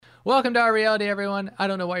Welcome to our reality, everyone. I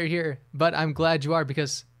don't know why you're here, but I'm glad you are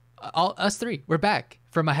because us three, we're back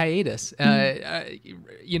from a hiatus.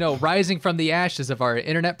 Rising from the ashes of our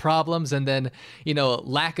internet problems and then,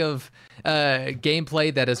 lack of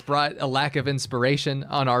gameplay that has brought a lack of inspiration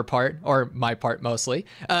on our part, or my part mostly.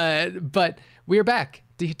 But we're back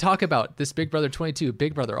to talk about this Big Brother 22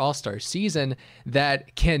 Big Brother All-Star season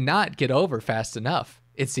that cannot get over fast enough,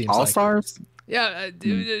 it seems like. All-Stars? Yeah,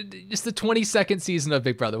 it's the 22nd season of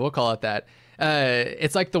Big Brother. We'll call it that.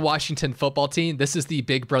 It's like the Washington football team. This is the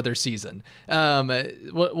Big Brother season.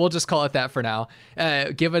 We'll just call it that for now.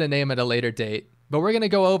 Give it a name at a later date. But we're going to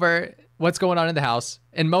go over what's going on in the house,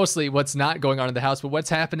 and mostly what's not going on in the house, but what's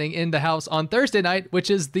happening in the house on Thursday night,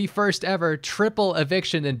 which is the first ever triple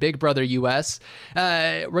eviction in Big Brother US.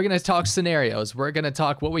 We're going to talk scenarios. We're going to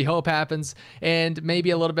talk what we hope happens, and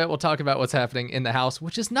maybe a little bit we'll talk about what's happening in the house,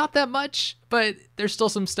 which is not that much, but there's still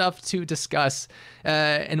some stuff to discuss,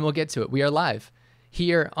 and we'll get to it. We are live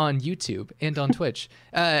here on YouTube and on Twitch.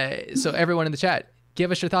 So everyone in the chat,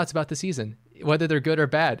 give us your thoughts about the season, whether they're good or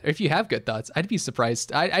bad. Or if you have good thoughts, I'd be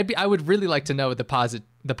surprised. I would really like to know the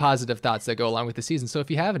positive thoughts that go along with the season. So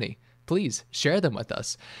if you have any, please share them with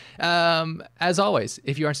us. As always,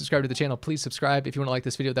 if you aren't subscribed to the channel, please subscribe. If you want to like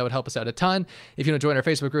this video, that would help us out a ton. If you want to join our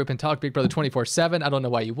Facebook group and talk Big Brother 24/7, I don't know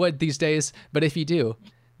why you would these days, but if you do,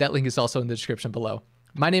 that link is also in the description below.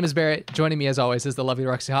 My name is Barrett. Joining me as always is the lovely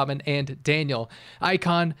Roxy Hotman and Daniel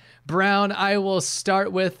Icon Brown. I will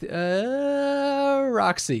start with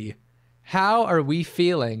Roxy. How are we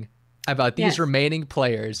feeling about these remaining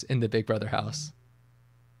players in the Big Brother house?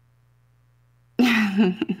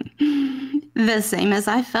 The same as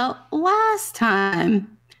I felt last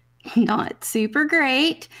time. Not super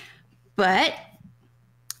great, but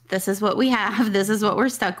this is what we have. This is what we're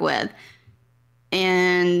stuck with.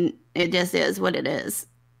 And it just is what it is.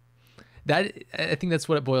 I think that's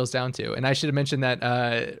what it boils down to. And I should have mentioned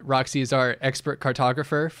that Roxy is our expert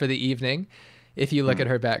cartographer for the evening. If you look at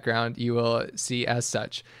her background, you will see as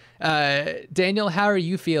such. Daniel, how are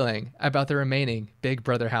you feeling about the remaining Big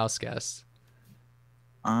Brother house guests?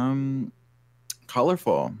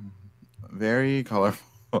 Colorful. Very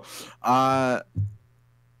colorful. I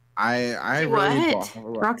really what?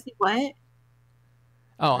 Roxy, what?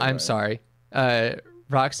 Oh, I'm sorry.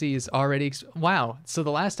 Roxy is already... Wow. So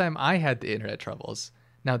the last time I had the internet troubles.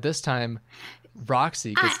 Now this time,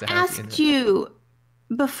 Roxy gets to have the internet. I asked you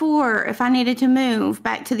before if I needed to move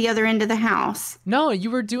back to the other end of the house. No,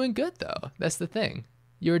 you were doing good, though. That's the thing.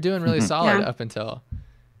 You were doing really solid up until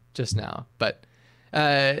just now. But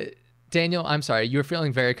Daniel, I'm sorry. You were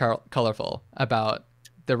feeling very colorful about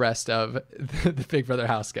the rest of the Big Brother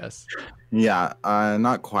house guests. Yeah,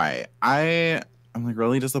 not quite. I'm like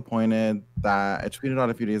really disappointed that I tweeted out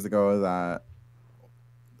a few days ago that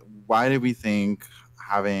why did we think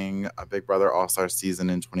having a Big Brother All-Star season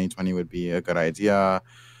in 2020 would be a good idea,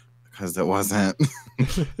 because it wasn't.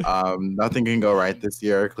 Nothing can go right this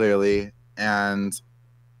year, clearly. And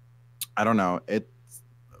I don't know. It's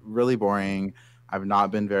really boring. I've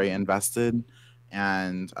not been very invested,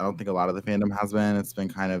 and I don't think a lot of the fandom has been. It's been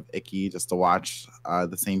kind of icky just to watch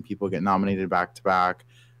the same people get nominated back to back.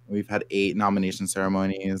 We've had 8 nomination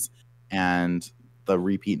ceremonies, and the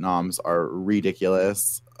repeat noms are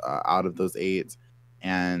ridiculous out of those 8.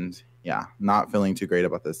 And yeah, not feeling too great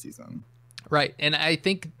about this season. Right. And I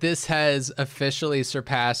think this has officially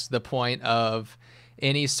surpassed the point of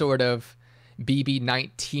any sort of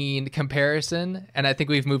BB19 comparison. And I think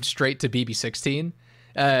we've moved straight to BB16.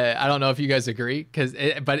 I don't know if you guys agree,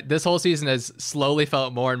 but this whole season has slowly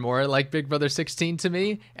felt more and more like Big Brother 16 to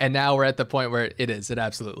me. And now we're at the point where it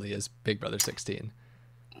absolutely is Big Brother 16.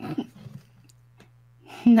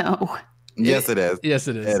 No. Yes, it is. Yes,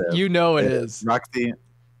 it is. It is. You know it is. Roxy,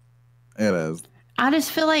 it is. I just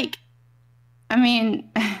feel like, I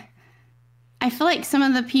feel like some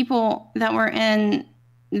of the people that were in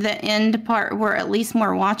the end part were at least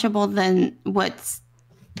more watchable than what's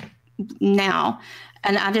now.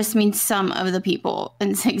 And I just mean some of the people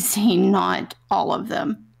in 16, not all of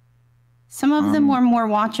them. Some of them were more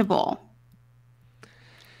watchable.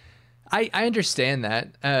 I understand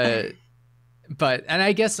that. But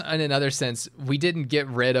I guess in another sense, we didn't get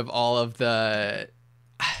rid of all of the...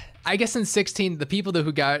 I guess in 16, the people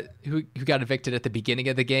who got evicted at the beginning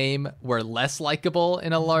of the game were less likable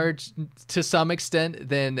to some extent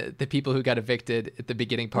than the people who got evicted at the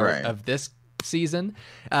beginning part of this season.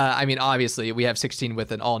 Obviously, we have 16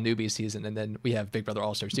 with an all newbie season, and then we have Big Brother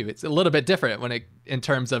All Stars 2. It's a little bit different in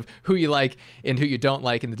terms of who you like and who you don't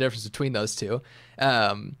like, and the difference between those two.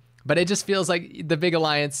 But it just feels like the Big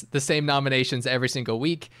Alliance, the same nominations every single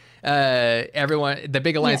week. The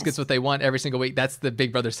Big Alliance gets what they want every single week. That's the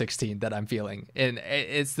Big Brother 16 that I'm feeling. And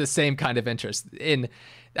it's the same kind of interest. And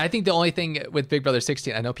I think the only thing with Big Brother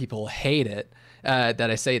 16, I know people hate it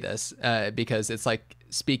that I say this because it's like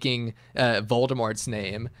speaking Voldemort's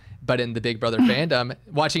name. But in the Big Brother fandom,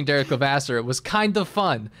 watching Derek Levasseur was kind of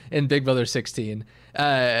fun in Big Brother 16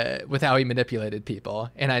 with how he manipulated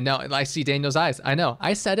people. And I know, I see Daniel's eyes. I know.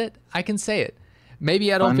 I said it. I can say it.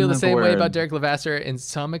 Maybe I don't feel the same way about Derek Levasseur in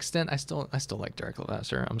some extent. I still like Derek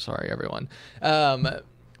Levasseur. I'm sorry, everyone.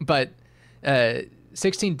 But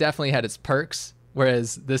 16 definitely had its perks,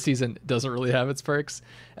 whereas this season doesn't really have its perks,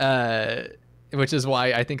 which is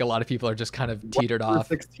why I think a lot of people are just kind of teetered off.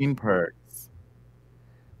 16 perks.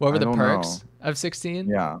 What were the perks of 16?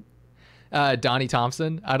 Yeah. Donnie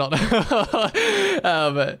Thompson. I don't know.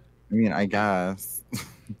 I mean, I guess.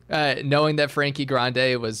 Knowing that Frankie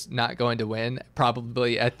Grande was not going to win,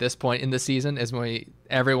 probably at this point in the season, is when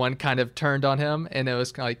everyone kind of turned on him, and it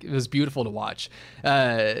was it was beautiful to watch.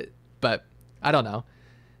 But I don't know.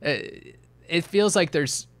 It feels like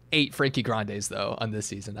there's 8 Frankie Grandes though on this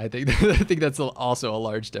season. I think that's also a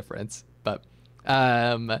large difference. But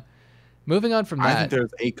moving on from that, I think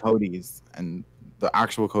there's 8 Codys, and the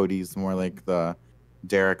actual Cody's more like the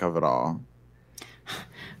Derek of it all.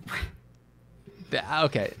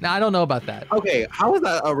 Okay, now I don't know about that. Okay, how is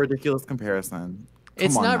that a ridiculous comparison?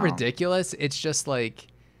 It's not ridiculous. It's just like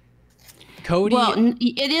Cody. Well,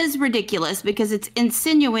 it is ridiculous because it's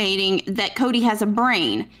insinuating that Cody has a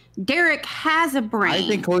brain. Derek has a brain. I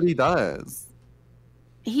think Cody does.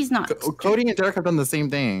 He's not. Cody and Derek have done the same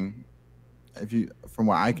thing. From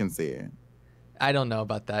what I can see. I don't know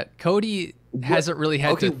about that. Cody hasn't really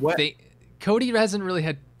had to think. Cody hasn't really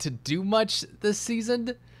had to do much this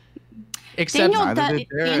season. Except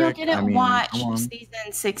Daniel didn't watch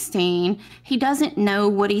season 16. He doesn't know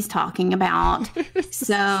what he's talking about.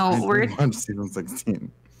 So we're watch season 16.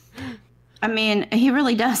 I mean, he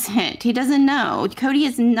really doesn't. He doesn't know. Cody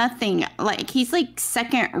is nothing. Like, he's like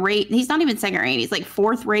second rate. He's not even second rate. He's like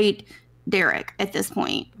fourth rate Derek at this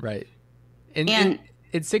point. Right. And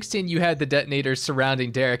in 16, you had the detonators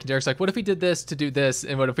surrounding Derek, and Derek's like, what if we did this to do this,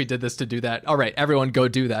 and what if we did this to do that? All right, everyone go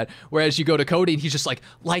do that. Whereas you go to Cody, and he's just like,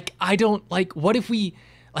 I don't, like, what if we,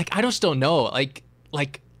 like, I just don't know, like,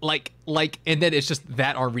 and then it's just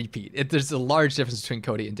that on repeat. There's a large difference between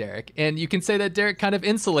Cody and Derek. And you can say that Derek kind of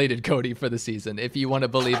insulated Cody for the season. If you want to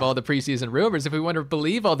believe all the preseason rumors, if we want to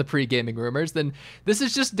believe all the pre-gaming rumors, then this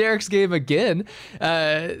is just Derek's game again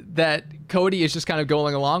that Cody is just kind of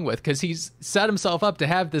going along with, because he's set himself up to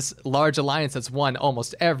have this large alliance that's won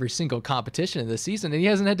almost every single competition in this season, and he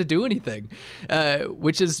hasn't had to do anything,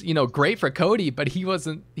 which is, great for Cody, but he's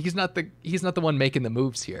not the one making the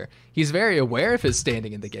moves here. He's very aware of his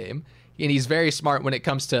standing in the game. And he's very smart when it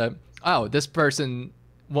comes to, this person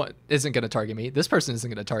isn't going to target me. This person isn't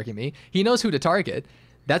going to target me. He knows who to target.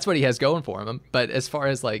 That's what he has going for him. But as far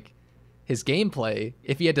as like his gameplay,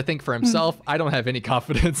 if he had to think for himself, I don't have any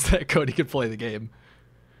confidence that Cody could play the game.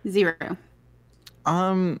 0.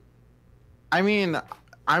 I mean,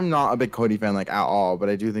 I'm not a big Cody fan like at all, but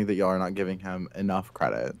I do think that y'all are not giving him enough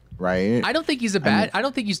credit, right? I don't think he's I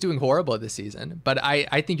don't think he's doing horrible this season, but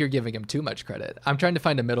I think you're giving him too much credit. I'm trying to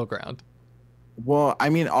find a middle ground. Well, I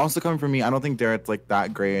mean, also coming from me, I don't think Derek's like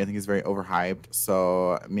that great. I think he's very overhyped.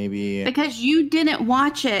 So maybe because you didn't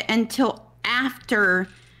watch it until after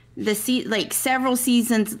several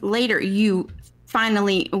seasons later, you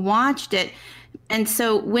finally watched it. And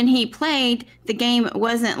so when he played, the game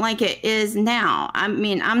wasn't like it is now. I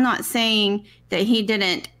mean, I'm not saying that he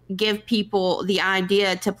didn't give people the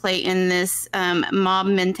idea to play in this mob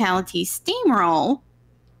mentality steamroll.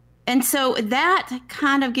 And so that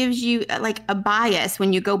kind of gives you like a bias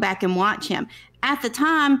when you go back and watch him. At the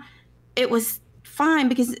time, it was fine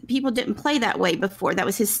because people didn't play that way before. That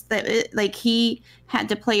was he had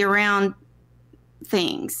to play around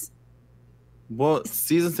things. Well,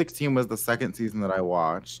 season 16 was the second season that I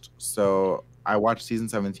watched. So I watched season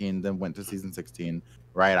 17, then went to season 16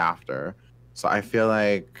 right after. So I feel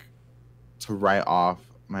like to write off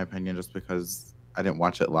my opinion just because I didn't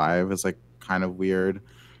watch it live is like kind of weird.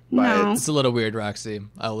 But No. It's a little weird, Roxy.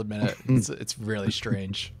 I'll admit it. It's really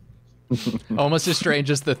strange. Almost as strange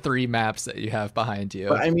as the 3 maps that you have behind you.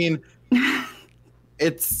 But I mean,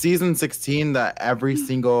 it's season 16 that every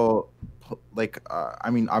single, I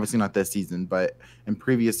mean, obviously not this season, but in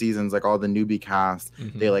previous seasons, like all the newbie cast,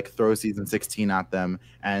 they like throw season 16 at them,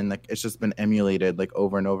 and like it's just been emulated like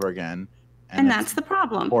over and over again. And that's the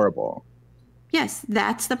problem. Horrible. Yes,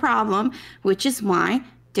 that's the problem, which is why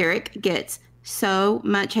Derek gets so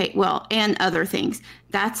much hate. Well, and other things.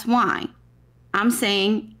 That's why I'm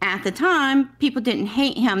saying at the time, people didn't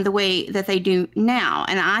hate him the way that they do now.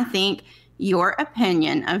 And I think your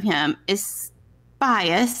opinion of him is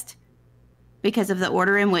biased because of the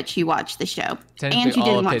order in which you watch the show. Technically, And you all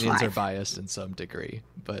didn't watch opinions live. are biased in some degree,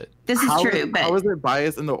 but This is true, but how is it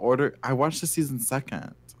biased in the order? I watched the season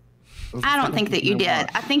second. It was the I don't second think that you season did.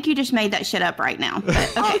 watched. I think you just made that shit up right now.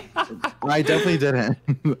 But, okay. I definitely didn't.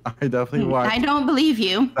 I definitely watched I don't believe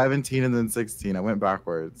you. 17 and then 16. I went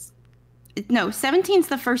backwards. No, 17's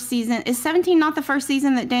the first season. Is 17 not the first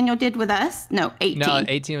season that Daniel did with us? No, 18. no,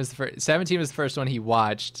 18 was the first. 17 was the first one he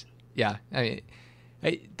watched. Yeah, I mean,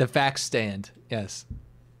 the facts stand. Yes.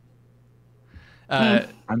 I'm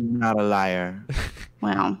not a liar.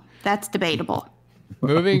 Well, that's debatable.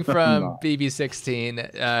 Moving from No.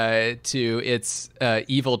 BB16 to its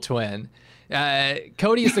evil twin.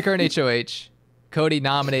 Cody is the current HOH. Cody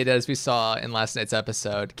nominated, as we saw in last night's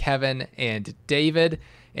episode, Kevin and David.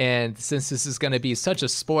 And since this is going to be such a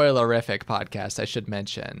spoilerific podcast, I should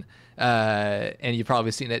mention, and you've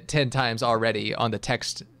probably seen it 10 times already on the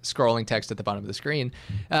scrolling text at the bottom of the screen.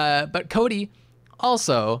 But Cody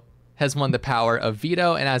also has won the power of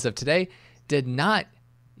veto, and as of today, did not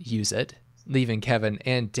use it, leaving Kevin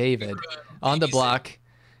and David on the block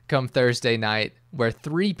come Thursday night, where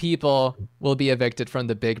 3 people will be evicted from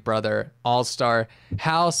the Big Brother All-Star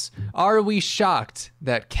house. Are we shocked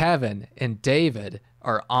that Kevin and David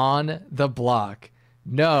are on the block?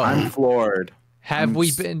 No. I'm floored. Have I'm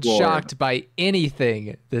we been floored. shocked by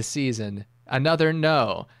anything this season? Another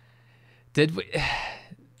no. Did we?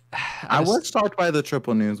 I was shocked by the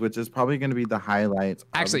triple news, which is probably going to be the highlight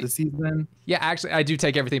Actually- of the season. Yeah, actually, I do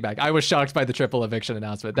take everything back. I was shocked by the triple eviction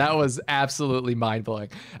announcement. That was absolutely mind-blowing.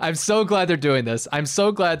 I'm so glad they're doing this. I'm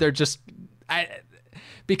so glad they're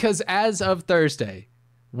because as of Thursday,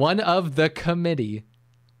 one of the committee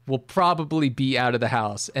will probably be out of the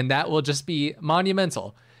house, and that will just be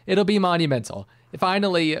monumental. It'll be monumental.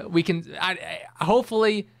 Finally, we can,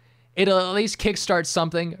 hopefully, it'll at least kickstart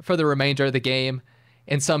something for the remainder of the game,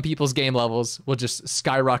 and some people's game levels will just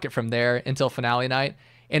skyrocket from there until finale night.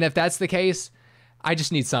 And if that's the case, I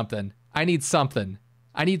just need something. I need something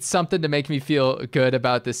to make me feel good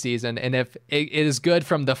about this season. And if it is good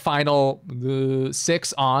from the final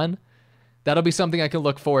 6 on, that'll be something I can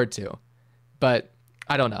look forward to. But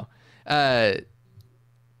I don't know.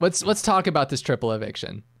 Let's talk about this triple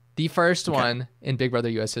eviction. The first one in Big Brother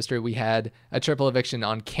US history, we had a triple eviction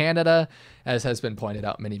on Canada, as has been pointed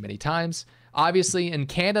out many, many times. Obviously, in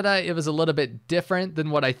Canada, it was a little bit different than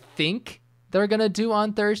what I think they're going to do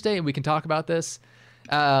on Thursday, and we can talk about this.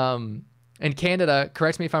 In Canada,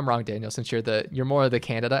 correct me if I'm wrong, Daniel, since you're more of the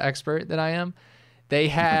Canada expert than I am. They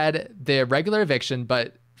had the regular eviction,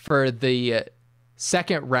 but for the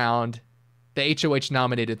second round, the HOH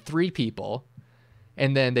nominated 3 people,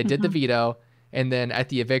 and then they did the veto, and then at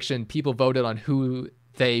the eviction, people voted on who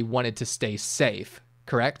they wanted to stay safe,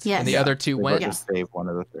 correct? Yes. And the Yeah, other 2 They went. vote to save one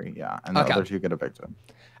of the 3, yeah, and the Okay. other 2 get evicted.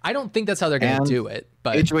 I don't think that's how they're going to And do it,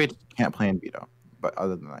 but HOH can't play in veto, but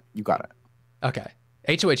other than that, you got it. okay.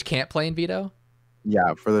 HOH can't play in veto?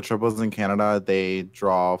 Yeah, for the triples in Canada, they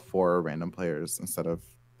draw 4 random players instead of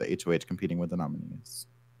the HOH competing with the nominees.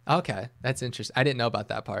 Okay, that's interesting. I didn't know about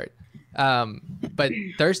that part. But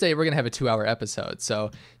Thursday, we're going to have a 2-hour episode.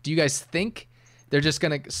 So do you guys think they're just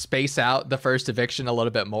going to space out the first eviction a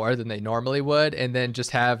little bit more than they normally would and then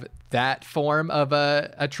just have that form of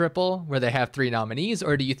a triple where they have 3 nominees?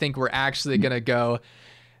 Or do you think we're actually going to go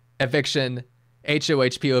eviction,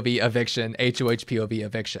 HOH POV, eviction, HOH POV,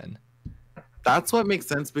 eviction? That's what makes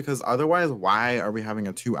sense, because otherwise, why are we having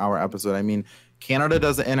a 2-hour episode? I mean, Canada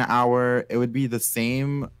does it in an hour. It would be the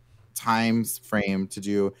same times frame to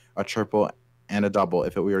do a triple and a double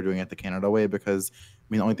if we were doing it the Canada way, because I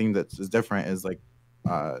mean, the only thing that is different is like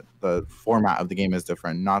the format of the game is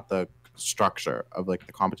different, not the structure of like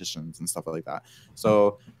the competitions and stuff like that.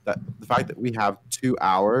 So that the fact that we have 2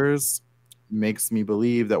 hours makes me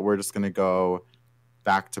believe that we're just going to go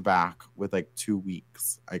back to back with like 2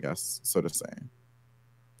 weeks, I guess, so to say.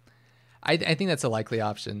 I think that's a likely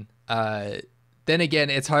option. Then again,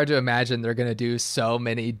 it's hard to imagine they're going to do so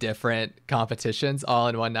many different competitions all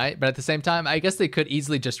in one night. But at the same time, I guess they could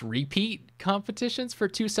easily just repeat competitions for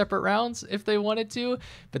 2 separate rounds if they wanted to.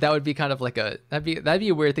 But that would be kind of like that'd be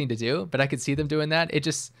a weird thing to do. But I could see them doing that. It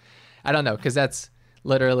just, I don't know, because that's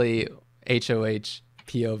literally HOH,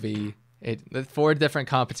 POV, 4 different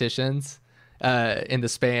competitions in the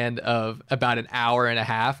span of about an hour and a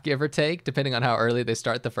half, give or take, depending on how early they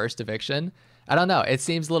start the first eviction. I don't know. It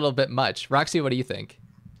seems a little bit much. Roxy, what do you think?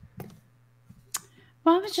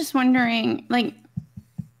 Well, I was just wondering, like,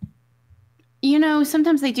 you know,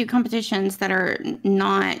 sometimes they do competitions that are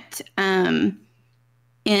not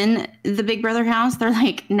in the Big Brother house. They're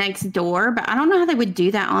like next door, but I don't know how they would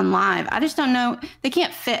do that on live. I just don't know. They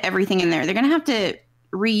can't fit everything in there. They're going to have to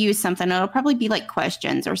reuse something. It'll probably be like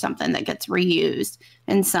questions or something that gets reused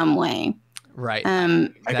in some way. Right. I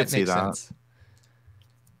That could see makes that. sense.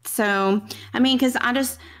 So, I mean, because I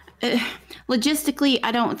just logistically,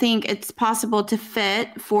 I don't think it's possible to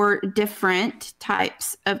fit for different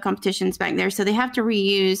types of competitions back there. So they have to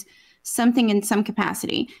reuse something in some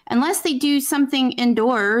capacity, unless they do something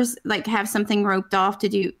indoors, like have something roped off to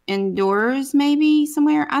do indoors, maybe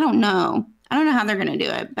somewhere. I don't know. I don't know how they're going to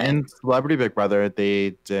do it. But In Celebrity Big Brother,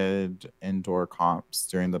 they did indoor comps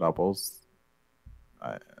during the doubles.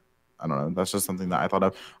 I don't know. That's just something that I thought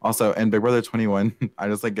of. Also, in Big Brother 21, I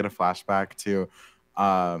just like get a flashback to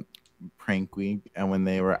prank week and when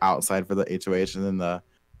they were outside for the HOH, and then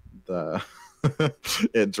the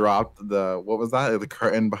it dropped what was that? The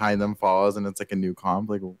curtain behind them falls, and it's like a new comp.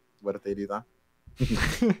 Like, what if they do that?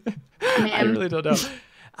 I really don't know.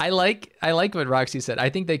 I like what Roxy said. I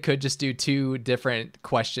think they could just do 2 different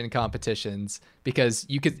question competitions, because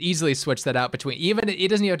you could easily switch that out between, even it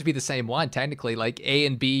doesn't even have to be the same one technically, like A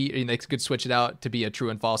and B, and they could switch it out to be a true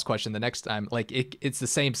and false question the next time. Like it's the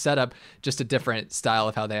same setup, just a different style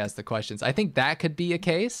of how they ask the questions. I think that could be a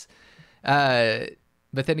case.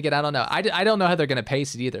 But then again, I don't know. I don't know how they're going to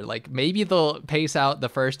pace it either. Like maybe they'll pace out the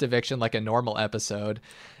first eviction like a normal episode,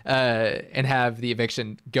 and have the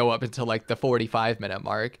eviction go up until like the 45-minute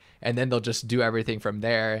mark, and then they'll just do everything from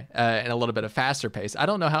there in a little bit of faster pace. I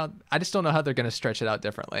just don't know how they're going to stretch it out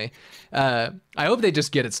differently. I hope they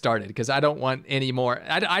just get it started, because I don't want any more.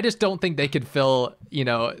 I just don't think they could fill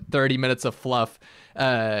 30 minutes of fluff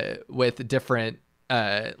with different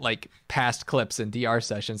like past clips and DR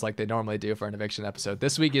sessions like they normally do for an eviction episode.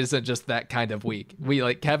 This week isn't just that kind of week.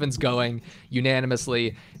 Kevin's going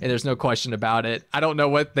unanimously, and there's no question about it. I don't know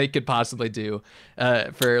what they could possibly do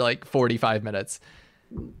for like 45 minutes.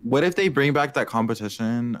 What if they bring back that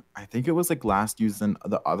competition? I think it was like last used in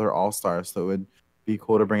the other All-Stars, so it would be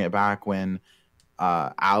cool to bring it back when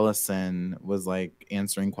Allison was like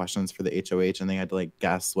answering questions for the HOH, and they had to like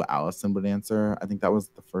guess what Allison would answer. I think that was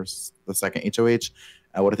the second HOH.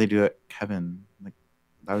 What if they do it, Kevin? Like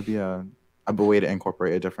that would be a way to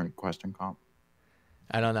incorporate a different question comp.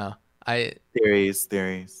 I don't know. Theories.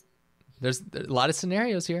 There's a lot of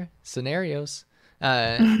scenarios here.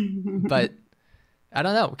 But I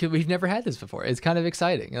don't know, because we've never had this before. It's kind of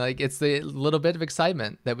exciting. Like it's the little bit of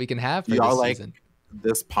excitement that we can have for this season.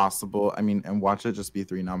 This possible, I mean, and watch it just be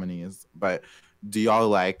 3 nominees, but do y'all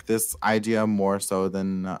like this idea more so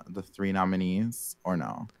than the 3 nominees, or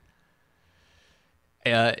no?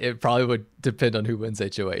 It probably would depend on who wins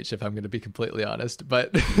HOH, if I'm going to be completely honest,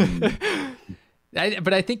 but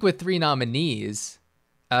but I think with 3 nominees,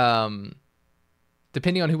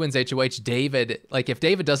 depending on who wins HOH, David, like if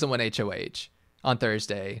David doesn't win HOH on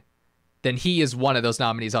Thursday, then he is one of those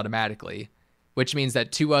nominees automatically, which means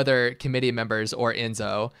that 2 other committee members or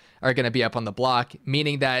Enzo are going to be up on the block,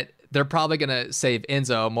 meaning that they're probably going to save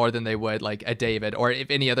Enzo more than they would like a David, or if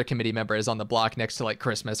any other committee member is on the block next to like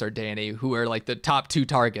Christmas or Danny, who are like the top 2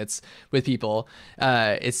 targets with people,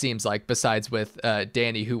 it seems like, besides with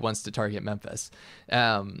Danny, who wants to target Memphis.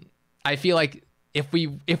 I feel like if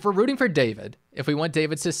we're rooting for David, if we want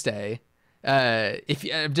David to stay,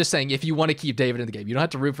 I'm just saying, if you want to keep David in the game, you don't have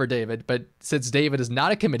to root for David, but since David is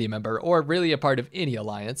not a committee member or really a part of any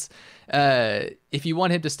alliance, if you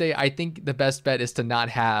want him to stay, I think the best bet is to not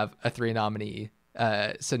have a 3 nominee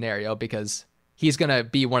scenario, because he's going to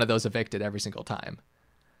be one of those evicted every single time.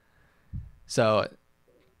 So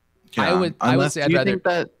Yeah. I would say I'd rather.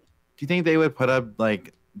 Do you think they would put up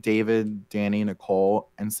like David, Danny, Nicole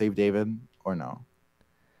and save David, or no?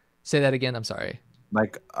 Say that again. I'm sorry.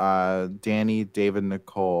 Like Danny, David,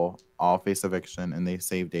 Nicole all face eviction and they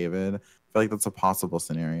save David. I feel like that's a possible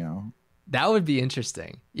scenario. That would be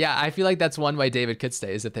interesting. Yeah, I feel like that's one way David could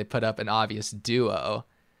stay, is if they put up an obvious duo.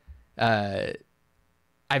 But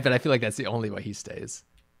I feel like that's the only way he stays.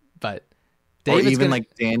 But David's or even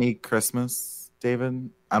like Danny, Christmas, David.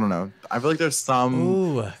 I don't know. I feel like there's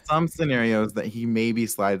some scenarios that he maybe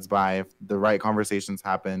slides by if the right conversations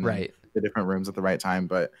happen, right, in the different rooms at the right time.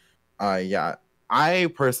 But yeah, I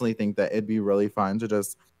personally think that it'd be really fun to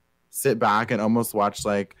just sit back and almost watch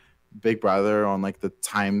like Big Brother on like the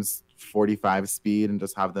times 45 speed and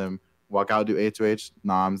just have them walk out, do HOH,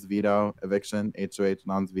 noms, veto, eviction, HOH,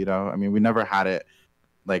 noms, veto. I mean, we never had it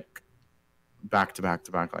like back to back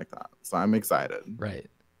to back like that. So I'm excited. Right.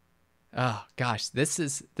 Oh gosh, this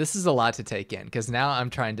is a lot to take in, because now I'm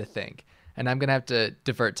trying to think, and I'm gonna have to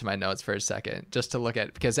divert to my notes for a second just to look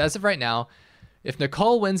at, because as of right now, if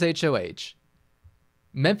Nicole wins HOH,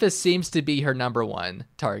 Memphis seems to be her number one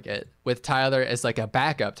target, with Tyler as like a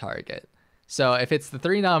backup target. So if it's the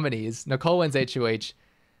 3 nominees, Nicole wins HOH.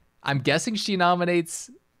 I'm guessing she nominates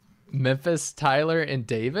Memphis, Tyler, and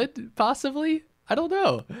David, possibly. I don't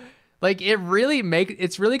know. Like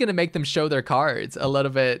it's really going to make them show their cards a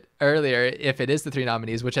little bit earlier if it is the 3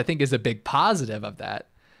 nominees, which I think is a big positive of that.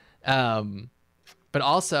 But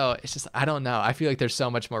also, it's just, I don't know. I feel like there's so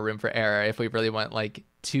much more room for error if we really want like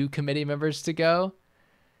 2 committee members to go.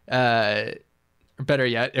 Better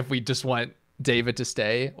yet, if we just want David to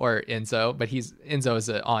stay or Enzo, but Enzo is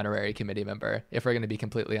an honorary committee member, if we're going to be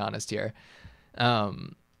completely honest here.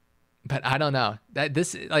 But I don't know that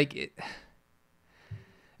this like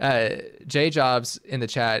J Jobs in the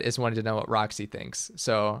chat is wanting to know what Roxy thinks.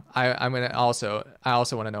 So I also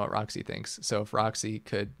want to know what Roxy thinks. So if Roxy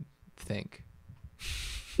could think.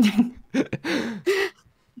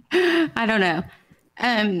 I don't know.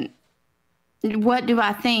 What do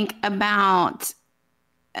I think about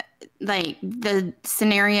like the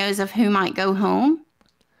scenarios of who might go home?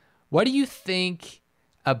 What do you think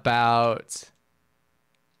about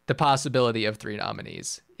the possibility of 3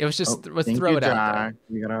 nominees? It was just let's throw it out there.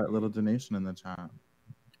 We got a little donation in the chat.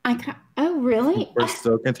 Oh, really? We're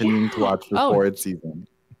still continuing to watch the 4th season.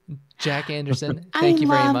 Jack Anderson, thank you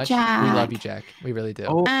very much. Jack. We love you, Jack. We really do.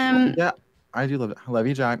 Oh, yeah, I do love it. I love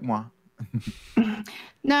you, Jack. Mwah.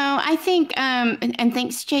 No, I think, and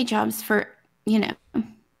thanks, J Jobs, for,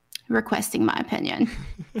 requesting my opinion.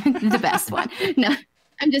 The best one. No,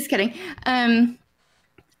 I'm just kidding.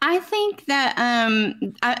 I think that,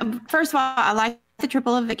 first of all, I like the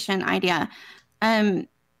triple eviction idea.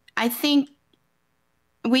 I think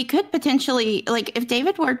we could potentially, like, if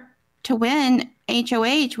David were to win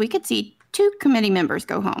HOH, we could see 2 committee members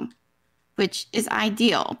go home, which is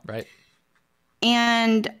ideal. Right.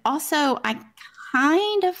 And also, I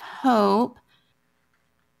kind of hope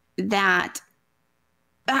that,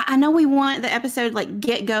 I know we want the episode like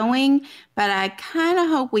get going, but I kind of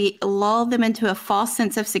hope we lull them into a false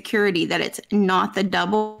sense of security that it's not the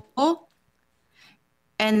double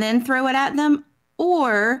and then throw it at them,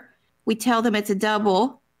 or we tell them it's a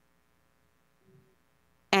double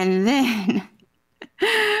and then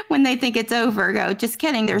when they think it's over, go, just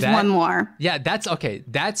kidding, there's one more. Yeah, that's okay.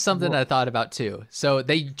 That's something I thought about too. So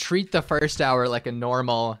they treat the first hour like a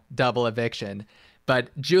normal double eviction, but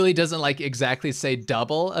Julie doesn't like exactly say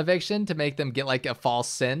double eviction to make them get like a false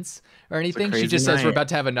sense or anything. She just says we're about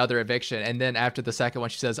to have another eviction. And then after the second one,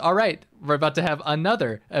 she says, all right, we're about to have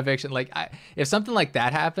another eviction. Like if something like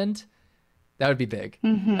that happened, that would be big.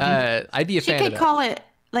 Mm-hmm. I'd be a fan of that. She could call it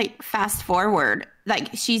like fast forward.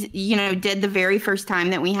 Like she's, did the very first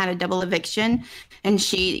time that we had a double eviction, and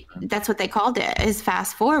that's what they called it, is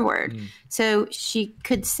fast forward. So she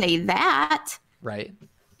could say that. Right.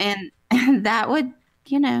 And that would,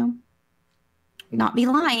 not be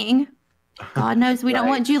lying. God knows we don't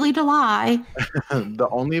want Julie to lie. The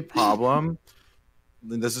only problem,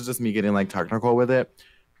 this is just me getting like technical with it,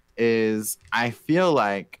 is I feel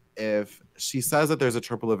like if she says that there's a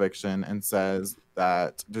triple eviction and says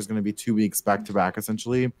that there's going to be 2 weeks back to back,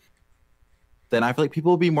 essentially, then I feel like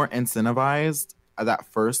people will be more incentivized that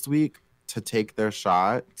first week to take their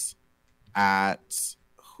shot at,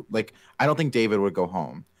 like, I don't think David would go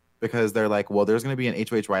home because they're like, well, there's going to be an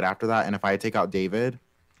HOH right after that. And if I take out David,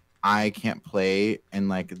 I can't play in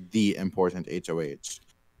like the important HOH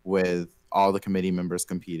with all the committee members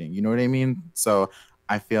competing. You know what I mean? So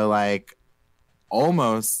I feel like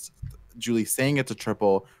almost Julie saying it's a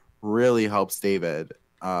triple really helps David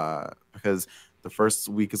because the first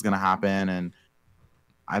week is going to happen. And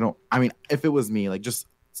if it was me, like, just,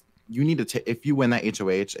 you need to if you win that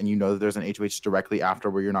HOH and you know that there's an HOH directly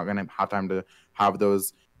after where you're not going to have time to have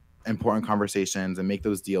those important conversations and make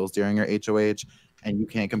those deals during your HOH, and you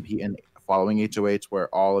can't compete in following HOH where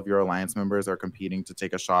all of your alliance members are competing to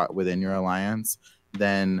take a shot within your alliance,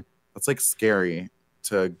 then it's like scary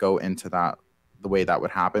to go into that the way that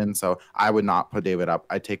would happen. So I would not put David up.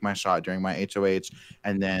 I'd take my shot during my HOH,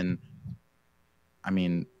 and then,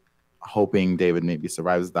 hoping David maybe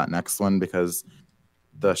survives that next one because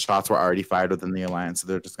the shots were already fired within the alliance, so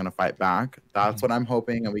they're just going to fight back. That's what I'm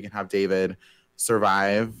hoping, and we can have David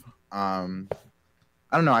survive. I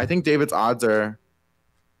don't know. I think David's odds are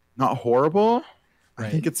not horrible. I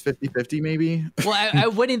think it's 50-50 maybe. Well,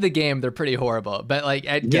 at winning the game, they're pretty horrible. But like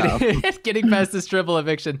at getting getting past this triple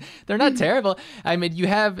eviction, they're not terrible. I mean, you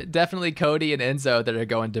have definitely Cody and Enzo that are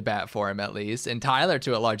going to bat for him at least, and Tyler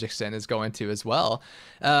to a large extent is going to as well.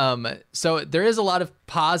 So there is a lot of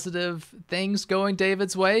positive things going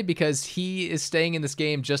David's way because he is staying in this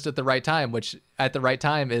game just at the right time, which at the right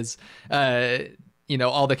time is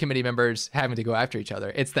all the committee members having to go after each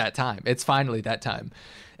other. It's that time. It's finally that time.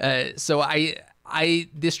 So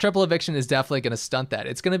this triple eviction is definitely going to stunt that.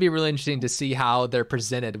 It's going to be really interesting to see how they're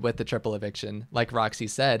presented with the triple eviction, like Roxy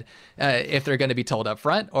said, if they're going to be told up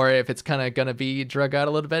front or if it's kind of going to be drug out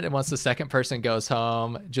a little bit. And once the second person goes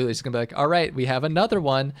home, Julie's going to be like, all right, we have another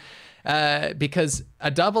one. Because a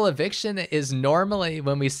double eviction is normally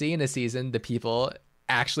when we see in a season, the people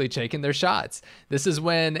actually taking their shots. This is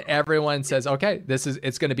when everyone says, okay,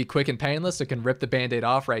 it's going to be quick and painless. I can rip the Band-Aid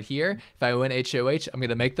off right here. If I win HOH, I'm going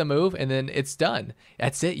to make the move and then it's done.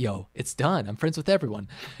 That's it, yo. It's done. I'm friends with everyone.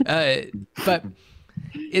 But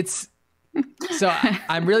it's so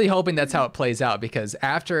I'm really hoping that's how it plays out because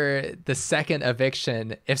after the second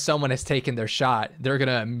eviction, if someone has taken their shot, they're going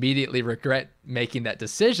to immediately regret making that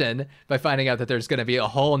decision by finding out that there's going to be a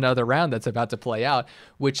whole nother round that's about to play out,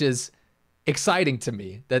 which is exciting to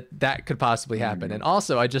me that could possibly happen. And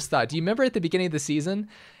also, I just thought, do you remember at the beginning of the season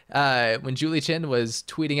when Julie Chen was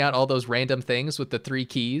tweeting out all those random things with the 3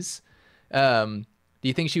 keys? Do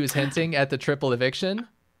you think she was hinting at the triple eviction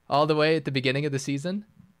all the way at the beginning of the season?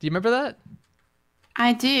 Do you remember that?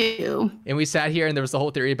 I do. And we sat here and there was the whole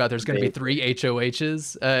theory about there's going to be 3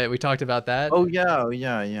 HOHs. We talked about that. Oh,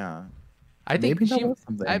 yeah. I think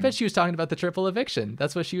I bet she was talking about the triple eviction.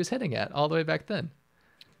 That's what she was hitting at all the way back then.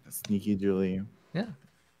 Sneaky Julie. Yeah.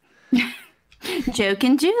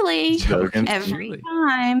 Joking Julie. Every Julie.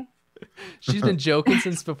 time. She's been joking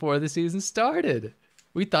since before the season started.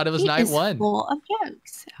 We thought it was night 1. Full of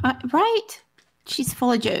jokes. Right. She's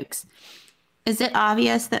full of jokes. Is it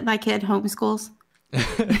obvious that my kid homeschools?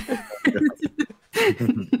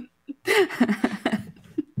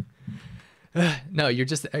 No, you're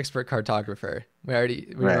just the expert cartographer. We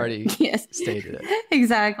already Yes. stated it.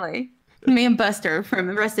 Exactly. Me and Buster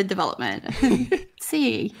from Arrested Development.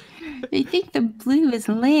 See, I think the blue is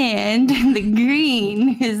land and the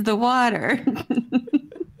green is the water.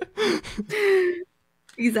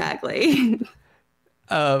 Exactly.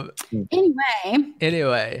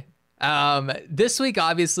 Anyway, this week,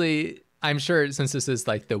 obviously, I'm sure since this is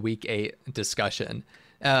like the week 8 discussion,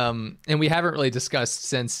 and we haven't really discussed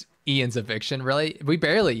since Ian's eviction, really. We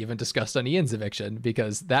barely even discussed on Ian's eviction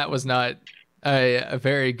because that was not a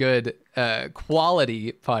very good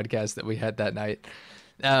quality podcast that we had that night.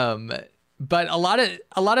 But a lot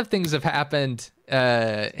of things have happened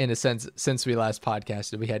in a sense since we last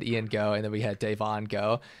podcasted. We had Ian go and then we had Davon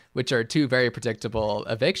go, which are 2 very predictable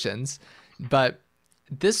evictions. But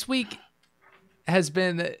this week has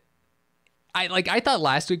been I thought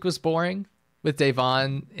last week was boring with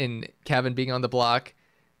Davon and Kevin being on the block,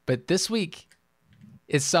 but this week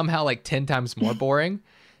is somehow like 10 times more boring.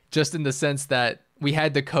 Just in the sense that we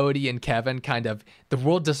had the Cody and Kevin kind of, the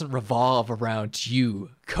world doesn't revolve around you,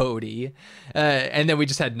 Cody. And then we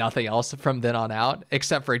just had nothing else from then on out,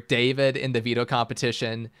 except for David in the veto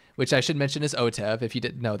competition, which I should mention is OTEV, if you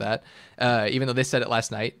didn't know that. Even though they said it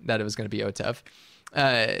last night that it was going to be OTEV.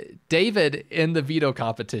 David in the veto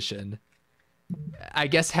competition, I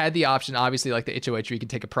guess had the option, obviously like the HOH, where you can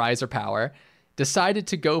take a prize or power, decided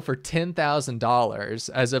to go for $10,000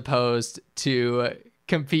 as opposed to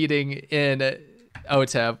competing in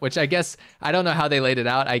OTEV, which I guess, I don't know how they laid it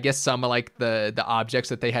out. I guess some of like the objects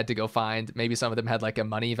that they had to go find, maybe some of them had like a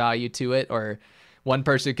money value to it, or one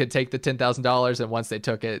person could take the $10,000 and once they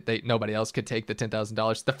took it, nobody else could take the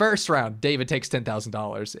 $10,000. The first round, David takes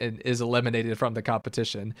 $10,000 and is eliminated from the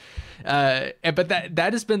competition. But that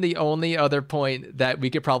has been the only other point that we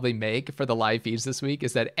could probably make for the live feeds this week,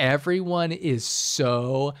 is that everyone is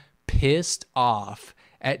so pissed off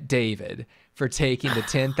at David for taking the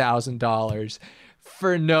 $10,000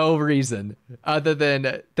 for no reason other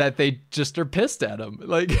than that they just are pissed at him.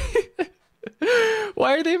 Like,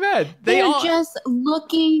 why are they mad? They're just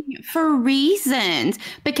looking for reasons.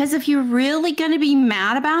 Because if you're really going to be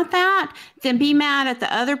mad about that, then be mad at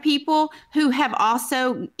the other people who have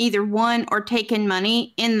also either won or taken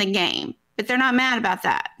money in the game. But they're not mad about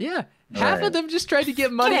that. Yeah. Half of them just tried to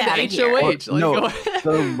get money in the HOH. No,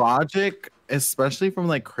 the logic, especially from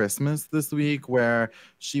like Christmas this week, where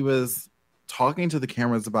she was talking to the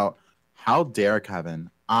cameras about, how dare Kevin,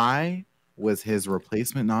 I was his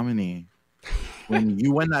replacement nominee. When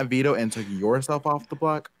you won that veto and took yourself off the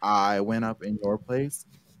block, I went up in your place,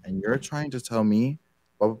 and you're trying to tell me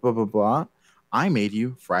blah blah blah blah blah. I made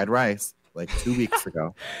you fried rice like 2 weeks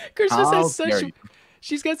ago. Christmas How has dare such you.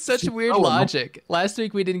 she's got such She's weird so logic. Last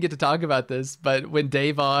week we didn't get to talk about this, but when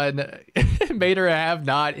Davon made her a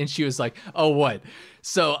have-not, and she was like, "Oh, what?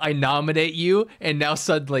 So I nominate you, and now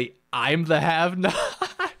suddenly I'm the have-not."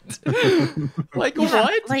 Like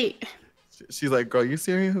what? Like, She's like, girl, you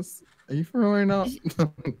serious? Are you for real right now?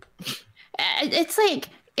 it's like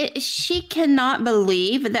she cannot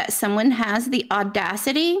believe that someone has the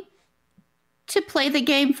audacity to play the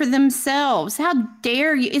game for themselves. How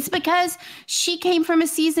dare you? It's because she came from a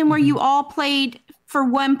season where you all played for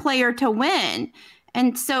one player to win.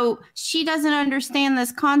 And so she doesn't understand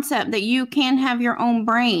this concept that you can have your own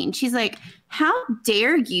brain. She's like, how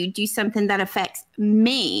dare you do something that affects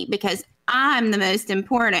me because I'm the most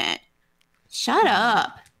important? Shut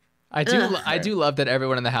up. I do love that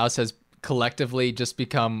everyone in the house has collectively just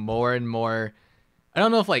become more and more, I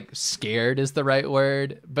don't know if like scared is the right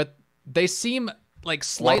word, but they seem like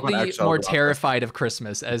slightly more terrified of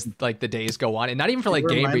Christmas as like the days go on, and not even for like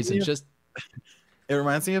game reasons, just it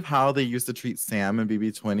reminds me of how they used to treat Sam and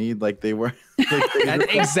BB20 like they were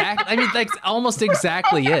exactly. I mean, like almost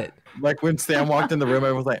exactly it. Like when Sam walked in the room,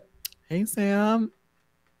 everyone was like, "Hey, Sam."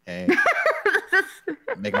 Hey.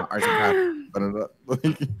 Making arts and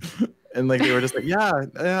crafts. And like they were just like,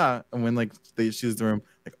 yeah. And when like she was in the room,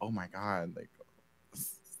 like, oh my god, like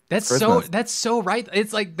that's so right.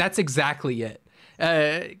 It's like that's exactly it.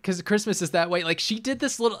 Because Christmas is that way. Like she did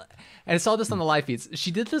this little, and I saw this on the live feeds.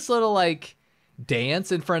 She did this little like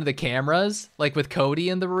dance in front of the cameras, like with Cody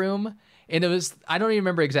in the room. And it was, I don't even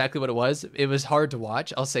remember exactly what it was. It was hard to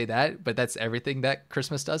watch, I'll say that, but that's everything that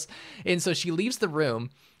Christmas does. And so she leaves the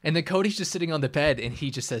room, and then Cody's just sitting on the bed, and he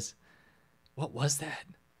just says, "What was that?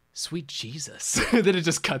 Sweet Jesus." Then it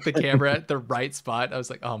just cut the camera at the right spot. I was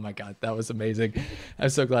like, oh my God, that was amazing. I'm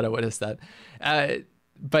so glad I witnessed that.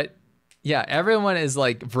 But yeah, everyone is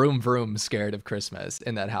like vroom vroom scared of Christmas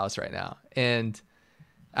in that house right now. And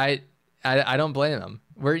I don't blame them.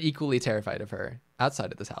 We're equally terrified of her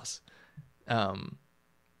outside of this house.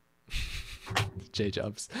 J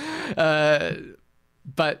Jumps.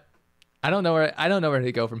 But I don't know where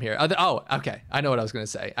to go from here. Oh, okay. I know what I was going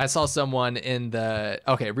to say. I saw someone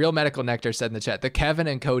Real Medical Nectar said in the chat, the Kevin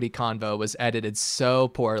and Cody convo was edited so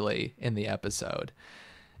poorly in the episode.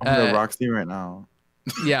 I'm going to Roxy right now.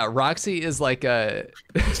 Yeah, Roxy is like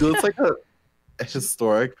she looks like a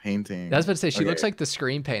historic painting. I was about to say, she looks like the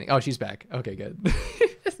Scream painting. Oh, she's back. Okay, good.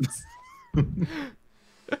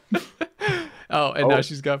 Now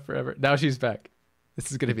she's gone forever. Now she's back.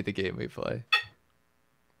 This is going to be the game we play.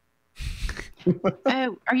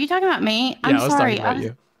 Oh, are you talking about me? I'm sorry. I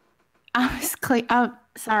was talking about you.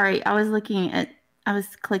 Sorry. I was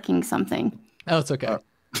clicking something. Oh, it's okay.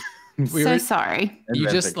 Sorry. You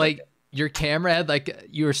just like your camera had like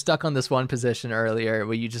you were stuck on this one position earlier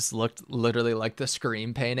where you just looked literally like the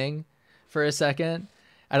Scream painting for a second.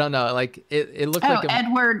 I don't know. Like it looked like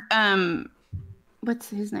Edward. What's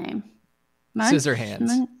his name?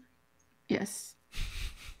 Scissorhands. Yes.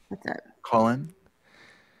 What's that? Colin.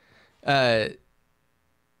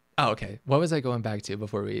 Okay. What was I going back to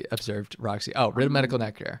before we observed Roxy? Oh, Real Medical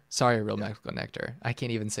Nectar. Sorry, Real Medical Nectar. I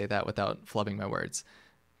can't even say that without flubbing my words.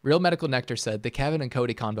 Real Medical Nectar said the Kevin and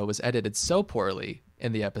Cody convo was edited so poorly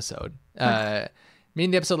in the episode.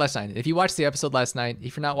 Meaning the episode last night. If you watched the episode last night,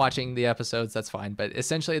 if you're not watching the episodes, that's fine. But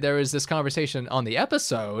essentially there was this conversation on the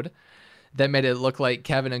episode that made it look like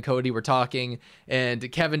Kevin and Cody were talking, and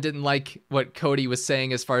Kevin didn't like what Cody was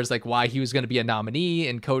saying as far as like why he was going to be a nominee,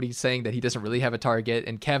 and Cody saying that he doesn't really have a target,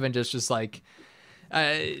 and Kevin just like,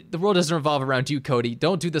 the world doesn't revolve around you, Cody.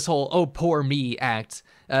 Don't do this whole, oh, poor me act.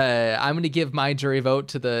 I'm going to give my jury vote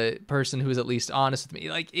to the person who is at least honest with me.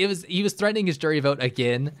 Like he was threatening his jury vote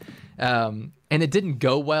again. And it didn't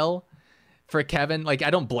go well for Kevin. Like, I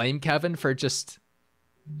don't blame Kevin for just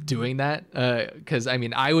doing that. Cause I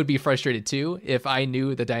mean, I would be frustrated too if I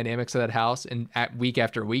knew the dynamics of that house and week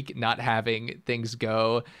after week, not having things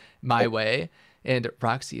go my way. And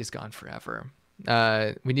Roxy is gone forever.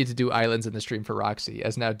 We need to do islands in the stream for Roxy,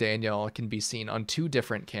 as now Daniel can be seen on 2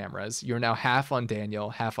 different cameras. You're now half on Daniel,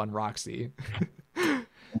 half on Roxy.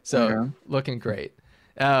 So looking great.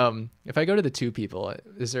 If I go to the 2 people,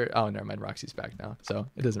 is there, oh, never mind. Roxy's back now. So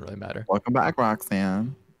it doesn't really matter. Welcome back,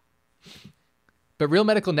 Roxanne. But Real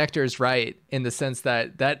Medical Nectar is right in the sense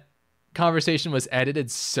that that conversation was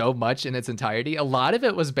edited so much in its entirety. A lot of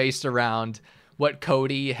it was based around what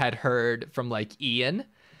Cody had heard from like Ian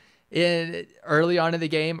early on in the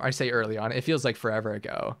game. I say early on, it feels like forever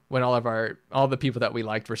ago when all the people that we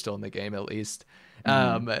liked were still in the game, at least.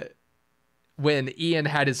 When Ian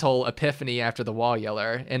had his whole epiphany after the Wall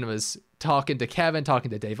Yeller and was talking to Kevin,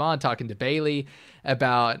 talking to Davon, talking to Bailey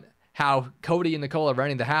about how Cody and Nicole are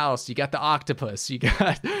running the house. You got the octopus. You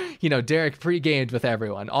got, Derek pre-gamed with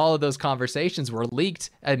everyone. All of those conversations were leaked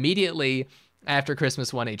immediately after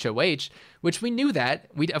Christmas 1 HOH, which we knew that.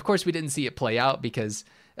 Of course, we didn't see it play out because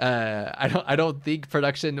I don't think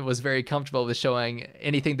production was very comfortable with showing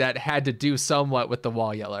anything that had to do somewhat with the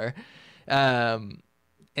Wall Yeller.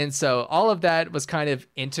 And so all of that was kind of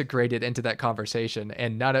integrated into that conversation,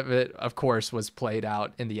 and none of it, of course, was played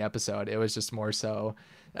out in the episode. It was just more so,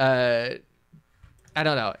 I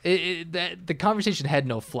don't know. The conversation had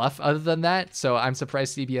no fluff other than that, so I'm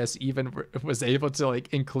surprised CBS even was able to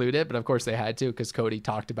include it. But of course they had to, because Cody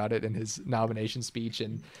talked about it in his nomination speech,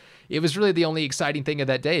 and it was really the only exciting thing of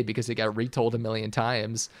that day because it got retold a million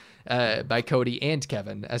times by Cody and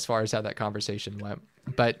Kevin as far as how that conversation went.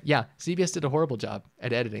 But yeah, CBS did a horrible job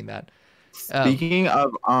at editing that. Speaking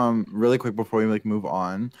of, really quick before we move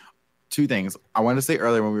on, two things I wanted to say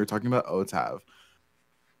earlier when we were talking about OTAV.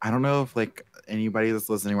 I don't know if anybody that's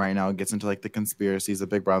listening right now gets into the conspiracies of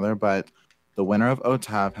Big Brother, but the winner of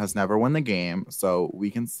OTAV has never won the game, so we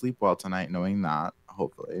can sleep well tonight knowing that.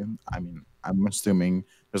 Hopefully, I mean, I'm assuming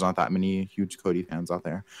there's not that many huge Cody fans out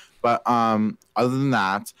there, but other than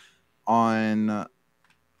that,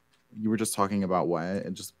 you were just talking about what?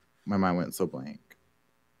 It just, my mind went so blank.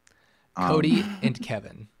 Cody and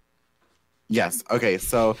Kevin. Yes. Okay.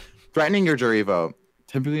 So threatening your jury vote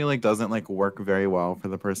typically doesn't work very well for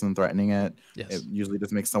the person threatening it. Yes. It usually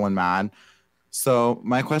just makes someone mad. So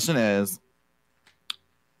my question is,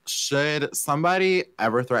 should somebody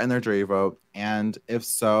ever threaten their jury vote? And if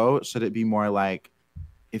so, should it be more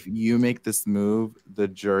if you make this move, the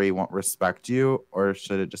jury won't respect you? Or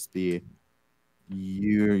should it just be,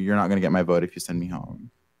 you're not going to get my vote if you send me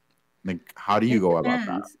home? How do you go about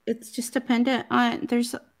that? It's just dependent on,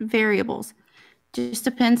 there's variables. Just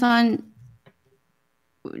depends on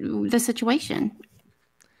the situation.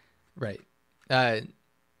 Right.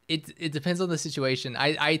 It depends on the situation.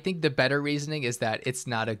 I think the better reasoning is that it's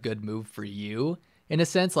not a good move for you, in a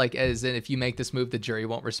sense, as in if you make this move, the jury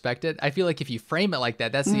won't respect it. I feel if you frame it like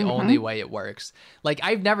that, that's the only way it works.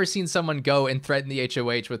 I've never seen someone go and threaten the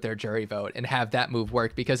HOH with their jury vote and have that move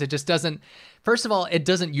work, because it just doesn't, first of all, it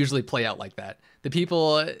doesn't usually play out like that. The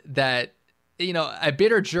people that, a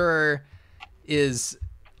bitter juror is,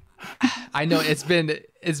 I know it's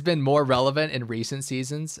been more relevant in recent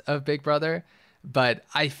seasons of Big Brother, but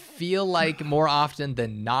I feel more often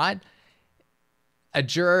than not, a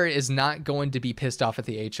juror is not going to be pissed off at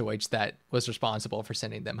the HOH that was responsible for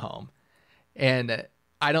sending them home. And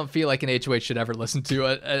I don't feel like an HOH should ever listen to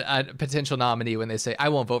a potential nominee when they say, I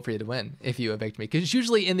won't vote for you to win if you evict me. Because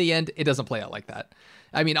usually in the end, it doesn't play out like that.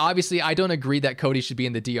 I mean, obviously, I don't agree that Cody should be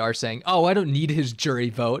in the DR saying, oh, I don't need his jury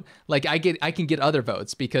vote. I can get other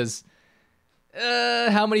votes, because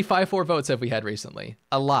how many 5-4 votes have we had recently?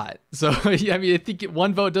 A lot. So, I mean, I think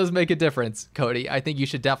one vote does make a difference, Cody. I think you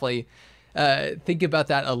should definitely think about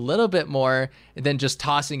that a little bit more than just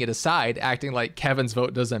tossing it aside, acting like Kevin's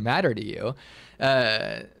vote doesn't matter to you.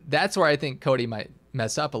 That's where I think Cody might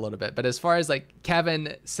mess up a little bit. But as far as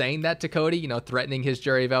Kevin saying that to Cody, threatening his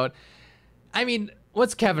jury vote, I mean,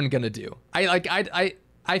 what's Kevin gonna do?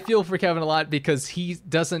 I feel for Kevin a lot, because he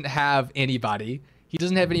doesn't have anybody. He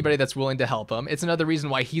doesn't have anybody that's willing to help him. It's another reason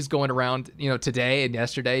why he's going around, today and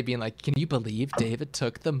yesterday being can you believe David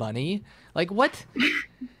took the money? What?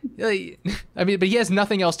 I mean, but he has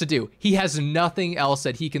nothing else to do. He has nothing else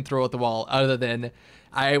that he can throw at the wall other than,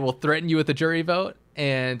 I will threaten you with a jury vote,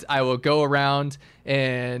 and I will go around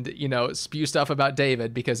and, spew stuff about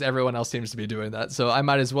David, because everyone else seems to be doing that. So I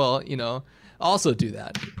might as well, also do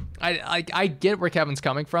that. I get where Kevin's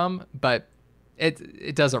coming from, but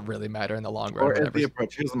it doesn't really matter in the long run. Or the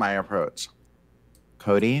approach. Here's my approach.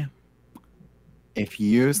 Cody, if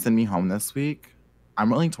you send me home this week, I'm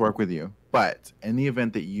willing to work with you. But in the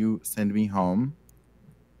event that you send me home,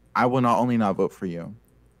 I will not only not vote for you,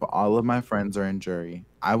 but all of my friends are in jury.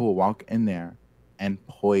 I will walk in there and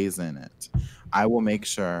poison it. I will make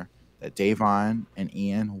sure that Davon and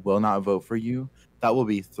Ian will not vote for you. That will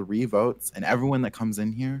be 3 votes. And everyone that comes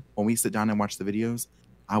in here, when we sit down and watch the videos,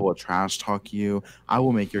 I will trash talk you. I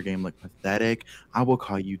will make your game look pathetic. I will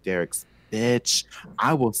call you Derek's bitch.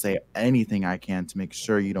 I will say anything I can to make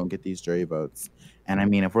sure you don't get these jury votes. And I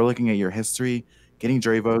mean, if we're looking at your history, getting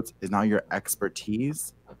jury votes is not your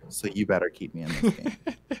expertise. So you better keep me in this game.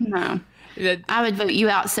 No. I would vote you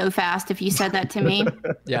out so fast if you said that to me.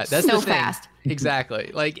 Yeah, that's so the thing. Fast. Exactly.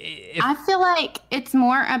 I feel like it's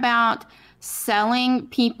more about selling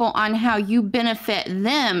people on how you benefit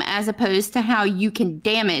them as opposed to how you can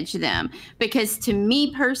damage them. Because to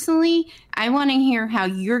me personally, I want to hear how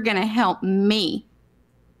you're going to help me.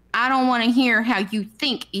 I don't want to hear how you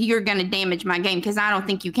think you're going to damage my game, because I don't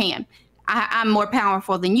think you can. I'm more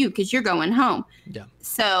powerful than you because you're going home. Yeah.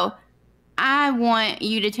 So I want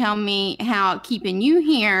you to tell me how keeping you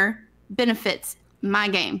here benefits my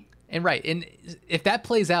game. And right. And if that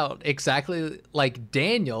plays out exactly like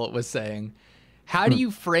Daniel was saying, how do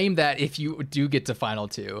you frame that if you do get to final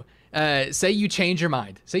two? Say you change your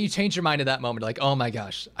mind. Say you change your mind at that moment, like, oh my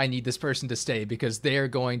gosh, I need this person to stay because they're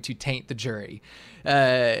going to taint the jury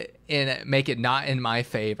and make it not in my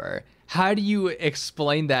favor. How do you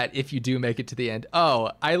explain that if you do make it to the end?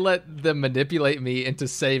 Oh, I let them manipulate me into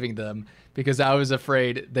saving them because I was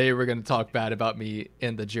afraid they were going to talk bad about me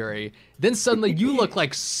in the jury. Then suddenly you look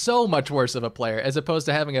like so much worse of a player, as opposed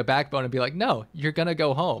to having a backbone and be like, no, you're going to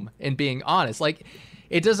go home, and being honest. Like,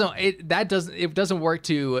 it doesn't work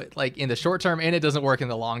to, like, in the short term, and it doesn't work in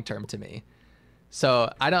the long term to me. So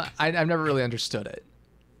I've never really understood it.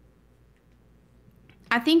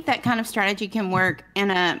 I think that kind of strategy can work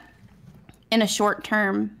in a short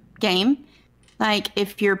term game. Like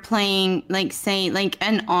if you're playing, like, say, like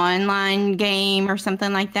an online game or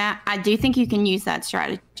something like that, I do think you can use that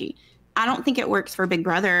strategy. I don't think it works for Big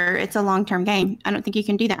Brother. It's a long-term game. I don't think you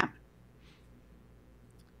can do that.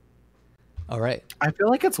 All right. I feel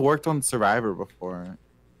like it's worked on Survivor before.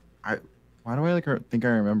 Why do I think I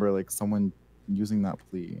remember like someone using that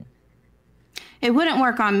plea? It wouldn't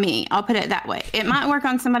work on me. I'll put it that way. It might work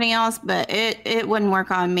on somebody else, but it wouldn't work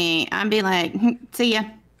on me. I'd be like, see ya.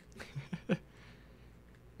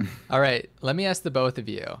 All right, let me ask the both of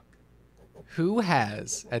you. Who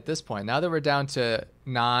has, at this point, now that we're down to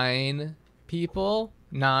 9 people,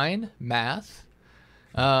 9, math,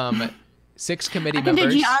 6 committee members. I can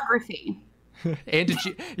do geography. And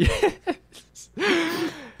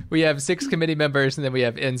we have 6 committee members, and then we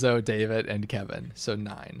have Enzo, David, and Kevin, so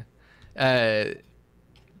 9.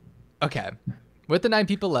 Okay, with the 9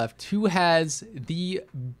 people left, who has the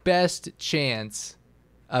best chance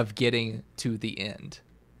of getting to the end?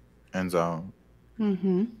 Enzo.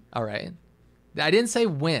 Mm-hmm. All right. I didn't say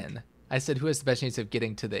when. I said who has the best chance of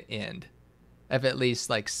getting to the end, of at least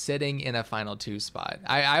like sitting in a final 2 spot.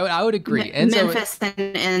 I would agree. Enzo, Memphis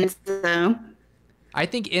and Enzo. I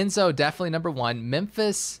think Enzo definitely number 1.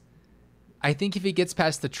 Memphis, I think if he gets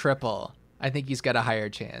past the triple, I think he's got a higher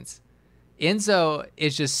chance. Enzo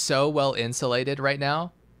is just so well insulated right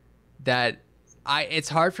now that it's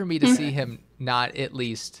hard for me to see him not at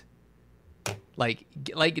least like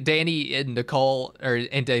Danny and Nicole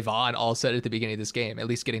and Devon all said at the beginning of this game, at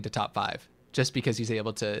least getting to top 5, just because he's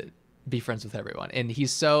able to be friends with everyone. And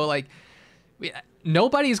he's so like,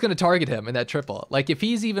 nobody's going to target him in that triple. Like if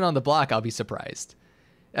he's even on the block, I'll be surprised.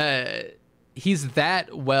 He's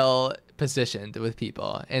that well positioned with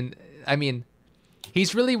people. And I mean,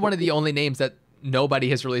 he's really one of the only names that nobody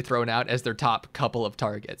has really thrown out as their top couple of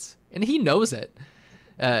targets. And he knows it.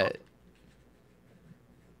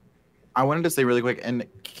 I wanted to say really quick, in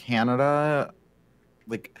Canada,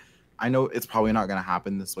 like, I know it's probably not going to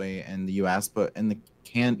happen this way in the US, but in the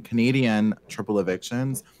Canadian triple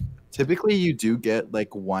evictions, typically you do get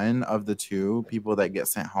like one of the 2 people that get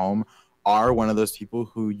sent home are one of those people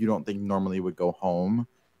who you don't think normally would go home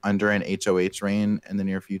under an HOH reign in the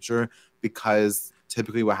near future, because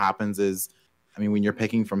typically what happens is, I mean, when you're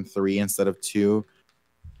picking from 3 instead of 2,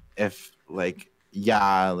 if like,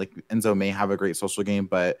 yeah, like Enzo may have a great social game,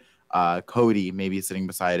 but Cody may be sitting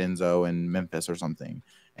beside Enzo in Memphis or something.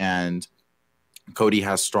 And Cody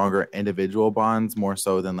has stronger individual bonds more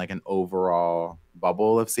so than like an overall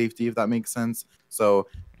bubble of safety, if that makes sense. So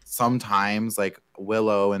sometimes like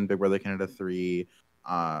Willow and Big Brother Canada 3,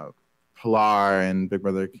 Pilar and Big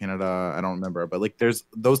Brother Canada, I don't remember, but like there's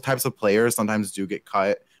those types of players sometimes do get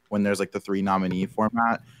cut when there's like the 3 nominee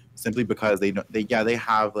format, simply because they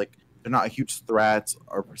have like, they're not a huge threat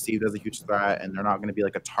or perceived as a huge threat, and they're not going to be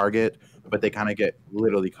like a target, but they kind of get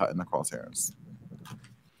literally cut in the crosshairs.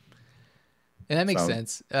 And that makes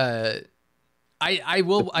sense. I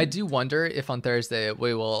do wonder if on Thursday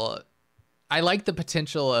we will. I like the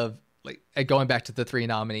potential of like going back to the 3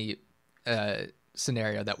 nominee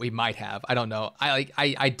scenario that we might have. I don't know.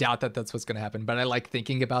 I doubt that that's what's going to happen, but I like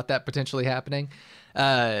thinking about that potentially happening.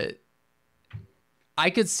 I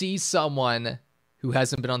could see someone who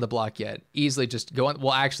hasn't been on the block yet easily just go on.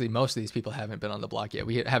 Well, actually, most of these people haven't been on the block yet.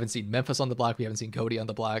 We haven't seen Memphis on the block. We haven't seen Cody on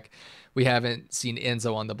the block. We haven't seen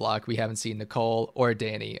Enzo on the block. We haven't seen Nicole or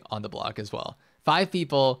Danny on the block as well. 5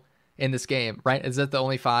 people in this game, right? Is that the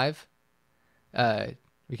only 5?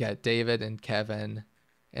 We got David and Kevin,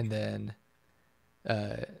 and then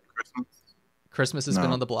Christmas. Christmas has been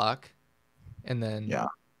No. on the block, and then Yeah.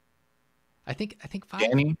 I think 5.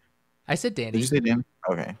 Danny? I said Danny. Did you say Danny?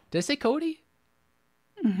 Okay. Did I say Cody?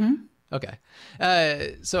 Mm-hmm. Okay.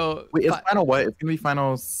 So Wait, it's final what? It's gonna be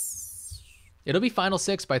finals. it'll be final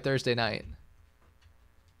 6 by Thursday night.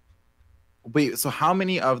 Wait, so how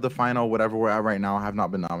many of the final whatever we're at right now have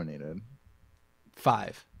not been nominated?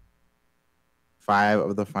 5. 5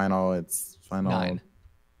 of the final. It's final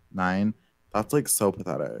 9. That's like so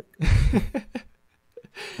pathetic.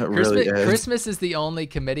 It really is. Christmas is the only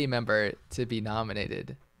committee member to be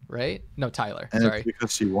nominated, right? No, Tyler. And Sorry. it's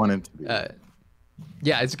because she wanted to be.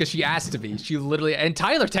 Yeah, it's because she asked to be. She literally, and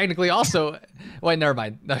Tyler technically also. Wait, never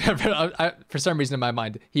mind. For some reason in my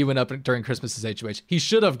mind, he went up during Christmas's HOH. He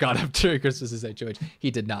should have got up during Christmas's HOH.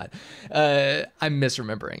 He did not. I'm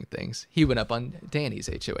misremembering things. He went up on Danny's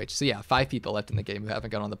HOH. So yeah, 5 people left in the game who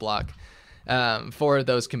haven't gone on the block. For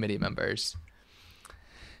those committee members.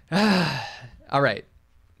 All right.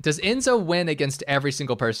 Does Enzo win against every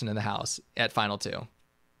single person in the house at final 2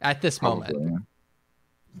 at this moment?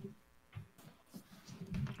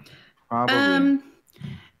 Probably.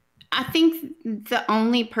 I think the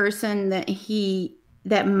only person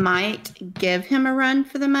that might give him a run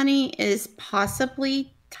for the money is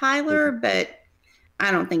possibly Tyler, but I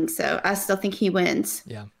don't think so. I still think he wins.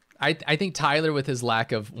 Yeah. I think Tyler, with his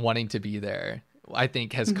lack of wanting to be there, I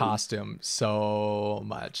think has cost him so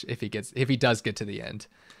much if he does get to the end.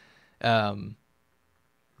 Yeah.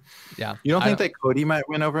 You don't think that Cody might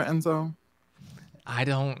win over Enzo?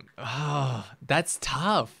 Mm-hmm. That's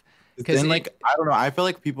tough. Because I don't know. I feel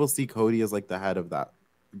like people see Cody as like the head of that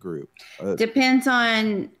group. Depends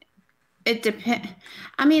on. It depend.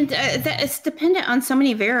 I mean, it's dependent on so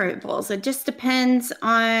many variables. It just depends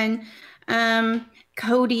on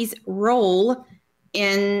Cody's role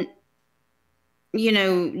in,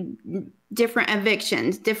 different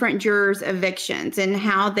evictions, different jurors' evictions, and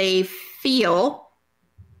how they feel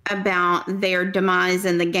about their demise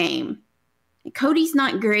in the game. Cody's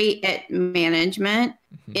not great at management.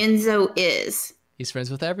 Enzo is. He's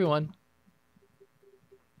friends with everyone.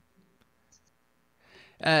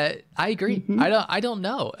 I agree. I don't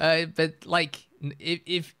know. But like,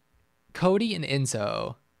 if Cody and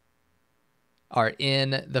Enzo are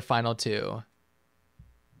in the final 2,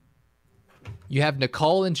 you have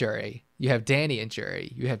Nicole and jury, you have Danny and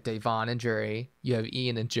jury, you have Davon and jury, you have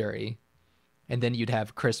Ian and jury, and then you'd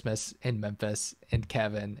have Christmas and Memphis and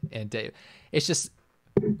Kevin and Dave. It's just,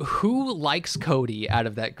 who likes Cody out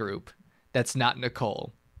of that group that's not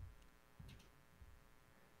Nicole?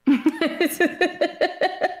 Is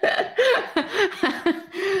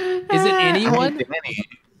it anyone?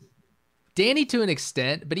 Danny to an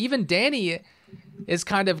extent, but even Danny is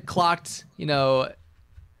kind of clocked,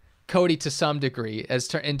 Cody to some degree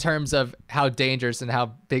in terms of how dangerous and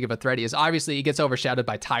how big of a threat he is. Obviously, he gets overshadowed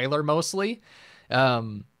by Tyler mostly,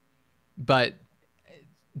 but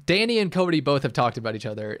Danny and Cody both have talked about each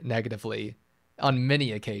other negatively on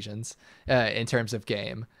many occasions in terms of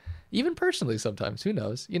game. Even personally sometimes, who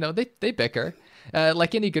knows? They bicker.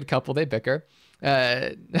 Like any good couple, they bicker.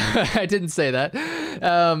 I didn't say that.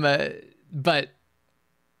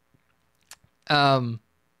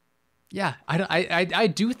 Yeah, I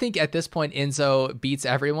do think at this point Enzo beats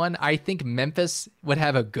everyone. I think Memphis would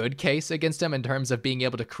have a good case against him in terms of being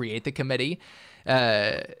able to create the committee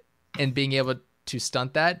and being able to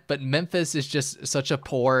stunt that. But Memphis is just such a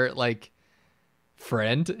poor,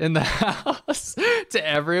 friend in the house to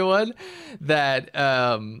everyone that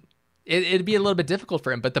it'd be a little bit difficult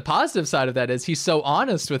for him. But the positive side of that is he's so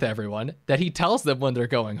honest with everyone that he tells them when they're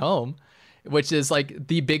going home, which is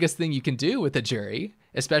the biggest thing you can do with a jury,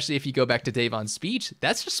 especially if you go back to Davon's speech.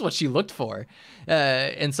 That's just what she looked for.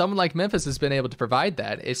 And someone like Memphis has been able to provide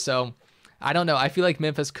that. So I don't know. I feel like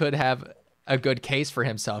Memphis could have a good case for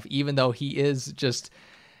himself, even though he is just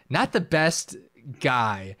not the best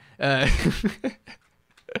guy. And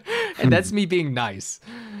that's me being nice.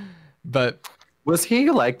 But was he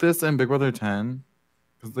like this in Big Brother 10?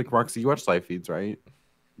 Because Roxy, you watch live feeds, right?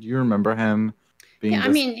 Do you remember him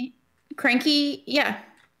being cranky? Yeah.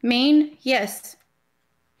 Mean? Yes.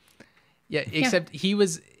 Yeah, except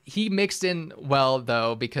he mixed in well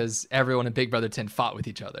though, because everyone in Big Brother 10 fought with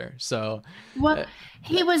each other. So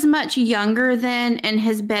he was much younger then, and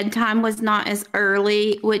his bedtime was not as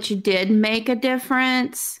early, which did make a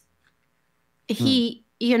difference. He,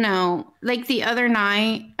 the other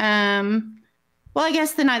night, I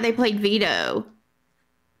guess the night they played Veto,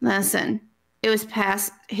 listen, it was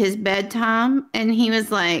past his bedtime, and he was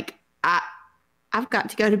like, I've got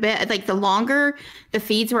to go to bed. The longer the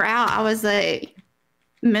feeds were out, I was like,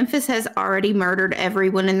 Memphis has already murdered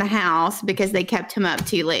everyone in the house because they kept him up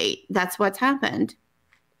too late. That's what's happened.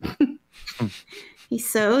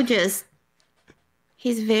 He's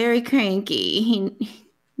very cranky.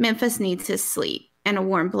 Memphis needs his sleep and a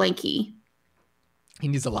warm blankie. He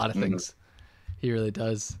needs a lot of things. He really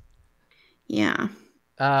does. Yeah.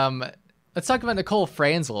 Let's talk about Nicole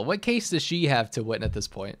Franzel. What case does she have to win at this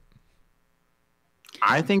point?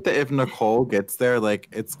 I think that if Nicole gets there, like,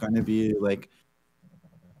 it's going to be like,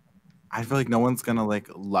 I feel like no one's going to like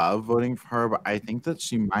love voting for her, but I think that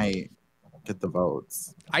she might get the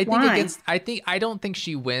votes. I don't think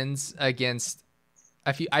she wins against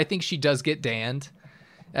a few. I think she does get Danned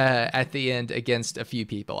at the end against a few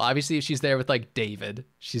people. Obviously, if she's there with like David,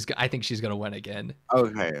 I think she's going to win again.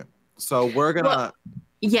 Okay. So we're going to...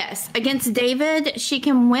 Yes, against David, she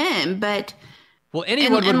can win, but... Well,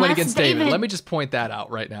 anyone would win against David. Let me just point that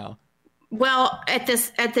out right now. Well, at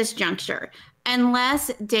this juncture,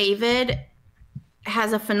 unless David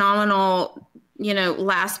has a phenomenal,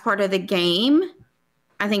 last part of the game,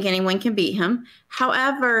 I think anyone can beat him.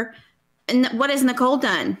 However, what has Nicole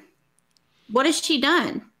done? What has she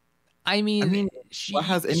done? I mean what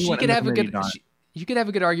has anyone in the committee done? You could have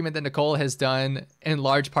a good argument that Nicole has done in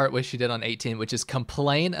large part what she did on 18, which is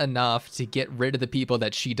complain enough to get rid of the people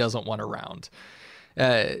that she doesn't want around.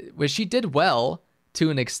 Which she did well to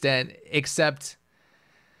an extent, except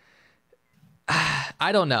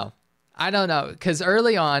I don't know, because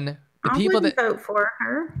early on I wouldn't vote for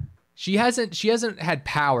her. She hasn't had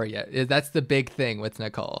power yet. That's the big thing with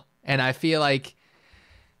Nicole, and I feel like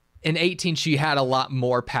in 18 she had a lot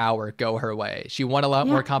more power go her way. She won a lot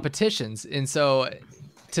more competitions, and so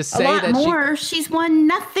to say that she's won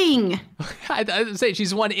nothing. I'd say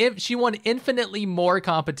she won infinitely more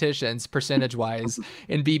competitions percentage wise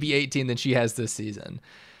in BB18 than she has this season.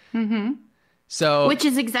 Mm-hmm. So, which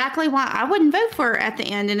is exactly why I wouldn't vote for her at the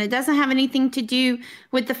end, and it doesn't have anything to do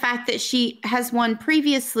with the fact that she has won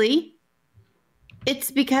previously.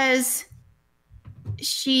 It's because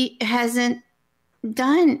she hasn't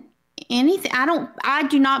done anything. I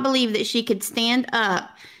do not believe that she could stand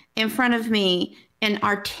up in front of me and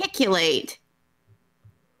articulate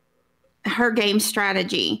her game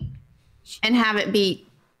strategy and have it be,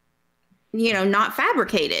 not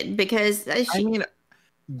fabricated, because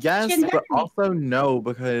yes, but also no,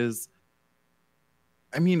 because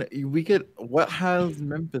what has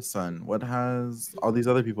Memphis done? What has all these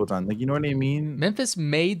other people done? Like, you know what I mean? Memphis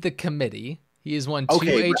made the committee. He has won 2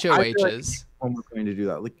 HOHs. When we're going to do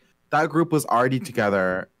that, like, that group was already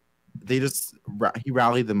together. He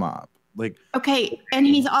rallied them up. Like, okay, and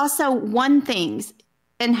he's also won things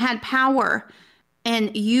and had power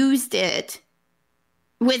and used it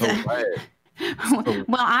with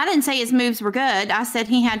well, I didn't say his moves were good. I said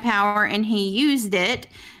he had power and he used it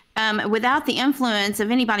without the influence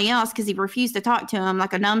of anybody else, because he refused to talk to him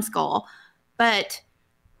like a numbskull. But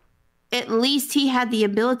at least he had the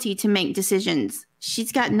ability to make decisions.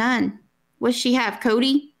 She's got none. What does she have,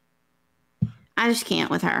 Cody? I just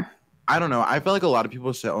can't with her. I don't know. I feel like a lot of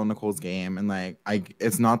people shit on Nicole's game, and like,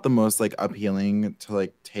 it's not the most like appealing to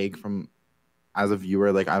like take from as a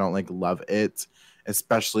viewer. Like, I don't like love it,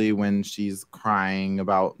 especially when she's crying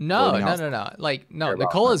about. No. Like, no,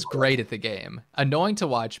 Nicole is great at the game. Annoying to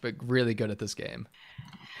watch, but really good at this game.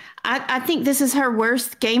 I think this is her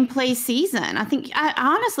worst gameplay season. I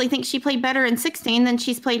honestly think she played better in 16 than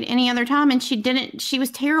she's played any other time, and she didn't. She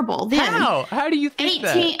was terrible then. How do you think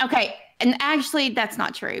 18? that? Okay, and actually, that's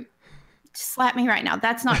not true. Slap me right now.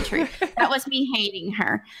 That's not true. That was me hating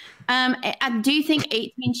her. I do think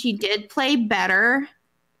 18 she did play better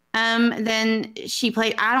than she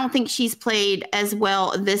played. I don't think she's played as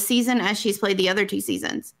well this season as she's played the other 2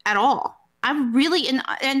 seasons at all. I really,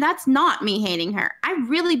 and that's not me hating her. I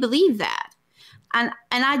really believe that. And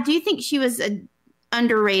I do think she was an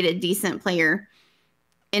underrated, decent player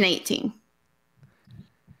in 18.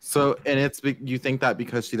 So, and you think that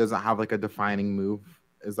because she doesn't have like a defining move?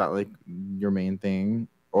 Is that like your main thing?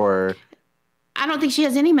 Or I don't think she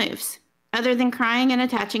has any moves other than crying and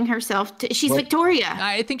attaching herself to. She's Victoria.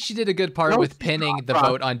 I think she did a good part with pinning the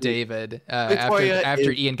vote on David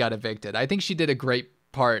after Ian got evicted. I think she did a great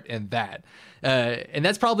part in that, and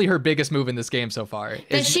that's probably her biggest move in this game so far.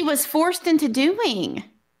 That she was forced into doing.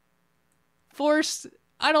 Forced?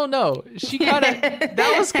 I don't know. She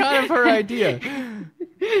that was kind of her idea.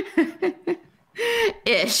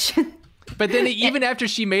 Ish. But then even after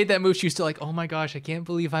she made that move, she was still like, oh my gosh, I can't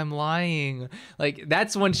believe I'm lying. Like,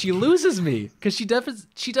 that's when she loses me, because she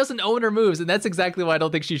doesn't own her moves. And that's exactly why I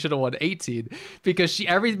don't think she should have won 18, because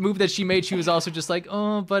every move that she made, she was also just like,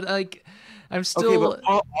 oh, but like, I'm still. Okay, but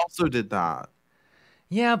Paul also did that.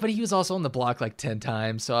 Yeah, but he was also on the block like 10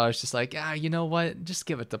 times. So I was just like, you know what? Just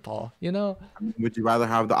give it to Paul, you know? Would you rather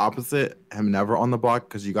have the opposite, him never on the block,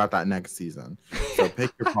 because you got that next season? So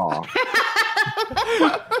pick your Paul.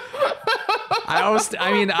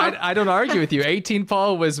 I don't argue with you. 18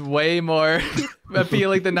 Paul was way more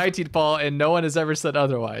appealing than 19 Paul, and no one has ever said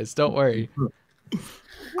otherwise. Don't worry.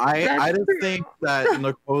 I just think that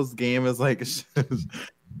Nicole's game is like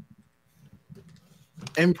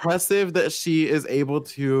impressive that she is able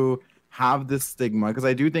to have this stigma, because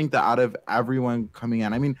I do think that out of everyone coming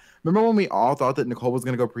in, I mean, remember when we all thought that Nicole was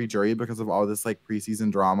going to go pre-jury because of all this like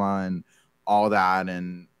preseason drama and all that,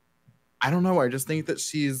 and I don't know, I just think that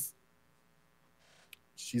she's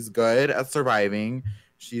good at surviving.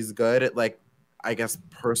 She's good at, like, I guess,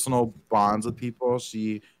 personal bonds with people.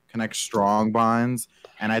 She connects strong bonds,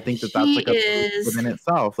 and I think that that's like a within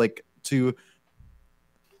itself, like to.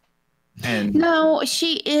 And no,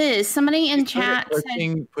 she is. Somebody in chat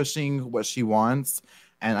pushing what she wants,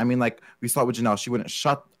 and I mean, like we saw with Janelle, she wouldn't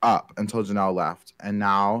shut up until Janelle left, and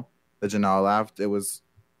now that Janelle left, it was,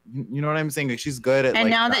 you know what I'm saying? Like, she's good at. And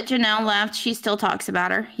like, now that Janelle left, she still talks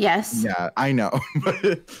about her. Yes. Yeah, I know,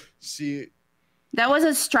 but that was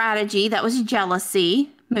a strategy. That was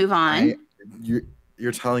jealousy. Move on.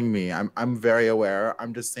 You're telling me. I'm very aware.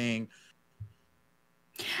 I'm just saying.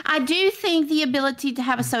 I do think the ability to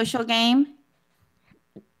have a social game,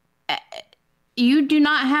 you do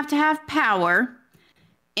not have to have power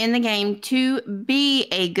in the game to be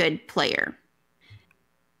a good player.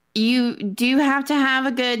 You do have to have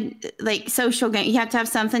a good, like, social game. You have to have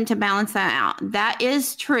something to balance that out. That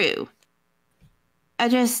is true. I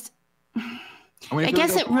guess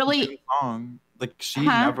it really. Like, she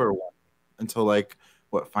never won until, like,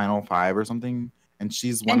 what, Final 5 or something? And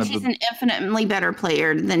she's an infinitely better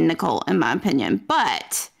player than Nicole, in my opinion.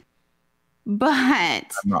 But I'm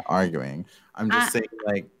not arguing. I'm just saying,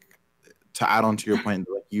 like, to add on to your point,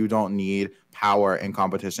 like, you don't need power in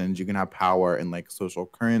competitions. You can have power in, like, social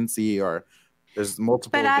currency, or there's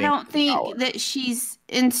multiple. But I don't think that she's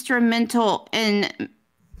instrumental in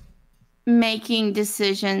making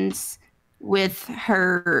decisions with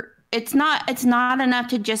her. It's not enough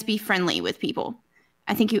to just be friendly with people.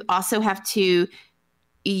 I think you also have to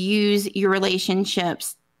use your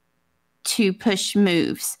relationships to push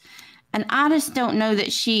moves. And I just don't know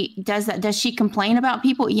that she does that. Does she complain about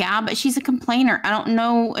people? Yeah, but she's a complainer. I don't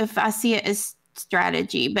know if I see it as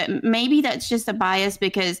strategy, but maybe that's just a bias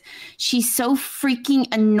because she's so freaking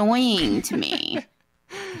annoying to me.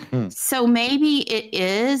 So maybe it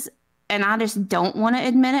is, and I just don't want to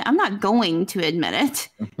admit it. I'm not going to admit it.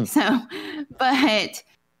 But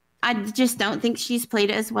I just don't think she's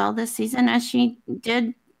played as well this season as she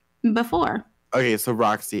did before. Okay, so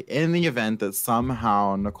Roxy, in the event that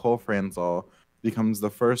somehow Nicole Franzel becomes the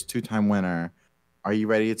first 2-time winner, are you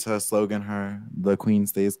ready to slogan her, "The Queen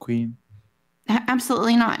Stays Queen"?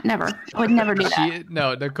 Absolutely not. Never. I would never do that.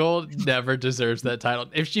 No, Nicole never deserves that title.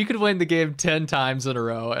 If she could win the game 10 times in a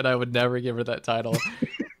row, and I would never give her that title.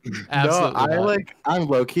 Absolutely not. I'm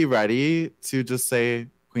low-key ready to just say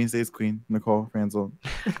Queen Stays Queen, Nicole Franzel.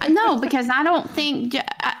 No, because I don't think...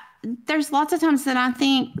 there's lots of times that I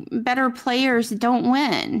think better players don't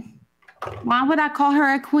win. Why would I call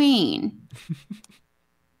her a queen?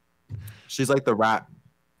 She's like the rat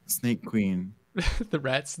snake queen. The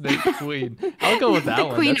rat snake queen. I'll go with that the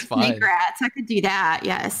one. Queen That's of fine. Snake rats. I could do that.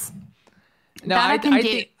 Yes. No, I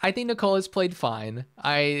think Nicole has played fine.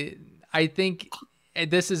 I think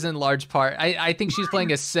this is in large part. I think she's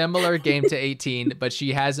playing a similar game to 18, but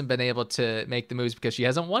she hasn't been able to make the moves because she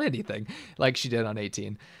hasn't won anything like she did on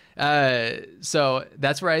 18. So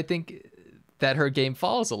that's where I think that her game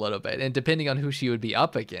falls a little bit, and depending on who she would be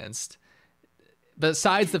up against.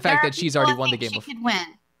 Besides the fact that she's already won the game before. Could win.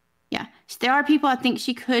 Yeah, there are people I think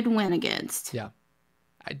she could win against. Yeah.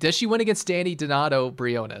 Does she win against Danny Donato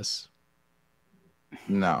Briones?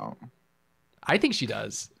 No. I think she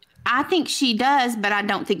does. I think she does, but I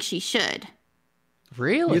don't think she should.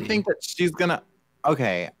 Really? You think that she's gonna...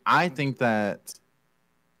 Okay, I think that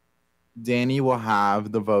Danny will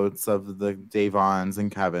have the votes of the Davons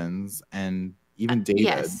and Kevins and even David.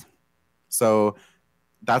 Yes. So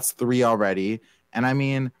that's 3 already. And I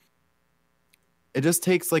mean, it just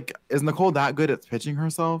takes, like, is Nicole that good at pitching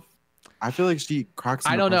herself? I feel like she cracks.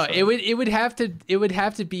 I don't know. It would have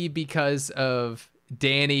to be because of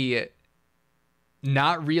Danny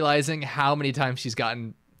not realizing how many times she's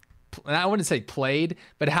gotten, I wouldn't say played,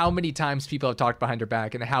 but how many times people have talked behind her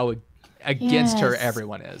back and how against her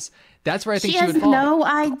everyone is. That's where I think she would fall. She has no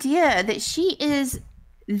idea that she is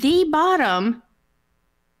the bottom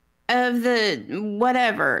of the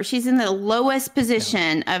whatever. She's in the lowest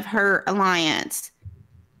position of her alliance.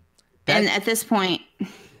 And at this point,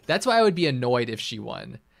 that's why I would be annoyed if she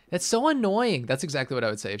won. That's so annoying. That's exactly what I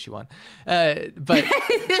would say if she won. But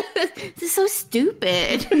this is so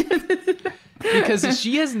stupid. Because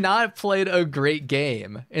she has not played a great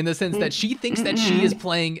game in the sense that she thinks that she is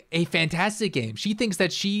playing a fantastic game. She thinks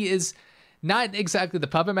that she is not exactly the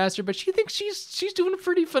puppet master, but she thinks she's doing a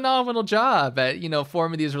pretty phenomenal job at, you know,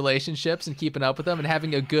 forming these relationships and keeping up with them and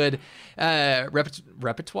having a good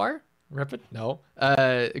repertoire.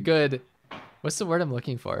 Good. What's the word I'm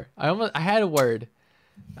looking for? I had a word.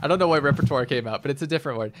 I don't know why repertoire came out, but it's a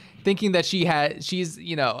different word. Thinking that she's,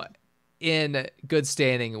 you know, in good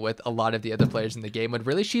standing with a lot of the other players in the game when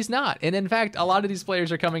really she's not. And in fact, a lot of these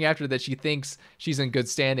players are coming after that she thinks she's in good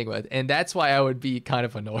standing with. And that's why I would be kind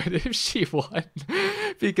of annoyed if she won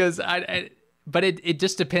because but it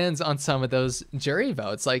just depends on some of those jury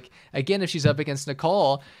votes. Like, again, if she's up against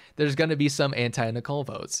Nicole, there's going to be some anti-Nicole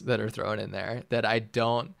votes that are thrown in there that I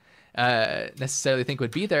don't necessarily think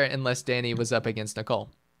would be there unless Danny was up against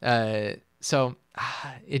Nicole. So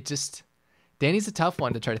it just... Danny's a tough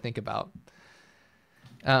one to try to think about.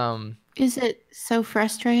 Is it so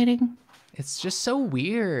frustrating? It's just so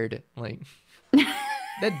weird. Like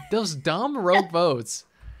those dumb rogue votes.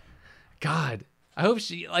 God, I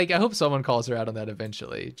hope someone calls her out on that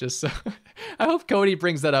eventually. Just so I hope Cody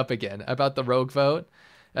brings that up again about the rogue vote.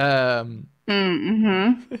 I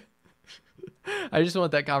just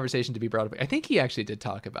want that conversation to be brought up. I think he actually did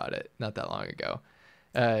talk about it not that long ago.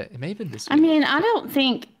 It may have been this week. I mean, I don't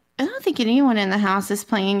think anyone in the house is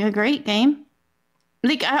playing a great game.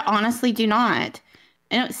 Like, I honestly do not.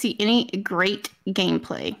 I don't see any great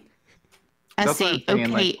gameplay. I see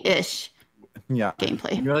okay-ish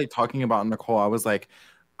gameplay. You're like talking about Nicole. I was like,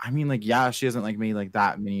 I mean, like, yeah, she hasn't like made like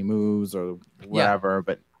that many moves or whatever,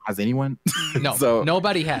 but has anyone? No, so,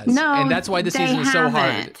 nobody has. No, and that's why the season is so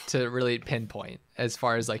hard haven't. to really pinpoint as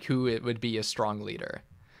far as like who it would be a strong leader.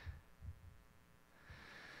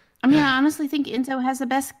 I mean, I honestly think Enzo has the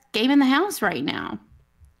best game in the house right now.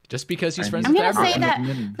 Just because he's friends I'm with going to say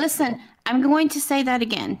everyone. that. Listen, I'm going to say that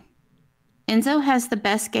again. Enzo has the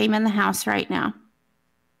best game in the house right now.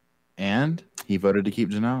 And he voted to keep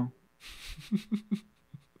Janelle.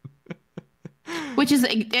 Which is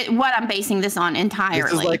what I'm basing this on entirely.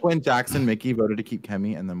 This is like when Jackson Mickey voted to keep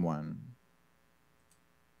Kemi and then won.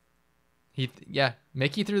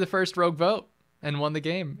 Mickey threw the first rogue vote and won the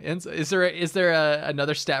game. Is there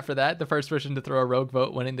another stat for that? The first person to throw a rogue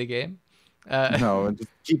vote winning the game? No, just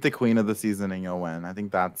keep the queen of the season and you'll win. I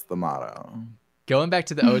think that's the motto. Going back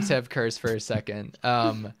to the OTEV curse for a second.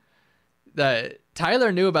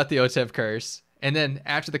 Tyler knew about the OTEV curse and then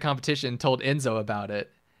after the competition told Enzo about it.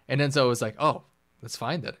 And Enzo was like, oh, that's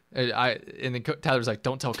fine then. And then Tyler was like,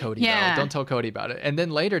 don't tell Cody. Yeah. Don't tell Cody about it. And then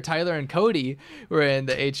later, Tyler and Cody were in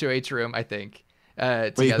the HOH room, I think.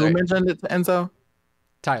 Wait, together. who mentioned it to Enzo?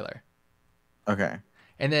 Tyler. Okay.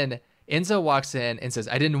 And then Enzo walks in and says,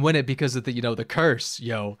 I didn't win it because of the curse,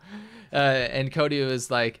 yo. And Cody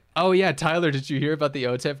was like, oh yeah, Tyler, did you hear about the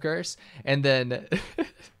OTEV curse? And then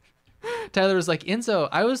Tyler was like, Enzo,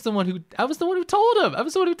 I was the one who told him. I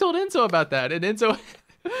was the one who told Enzo about that. And Enzo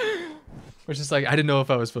was just like, I didn't know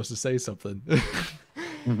if I was supposed to say something.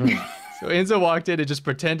 So Enzo walked in and just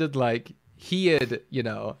pretended like he had,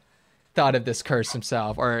 thought of this curse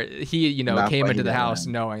himself, or he, came into the house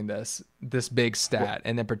knowing this big stat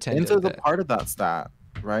and then pretended. Enzo's a part of that stat,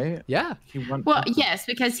 right? Yeah. Well, yes,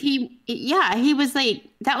 because he was like,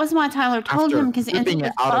 that was why Tyler told him, because ripping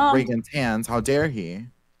it out of Reagan's hands. How dare he?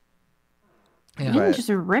 He didn't just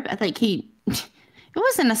rip it. Like it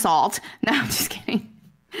was an assault. No, I'm just kidding.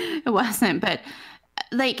 It wasn't, but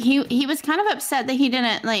like he was kind of upset that he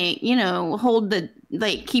didn't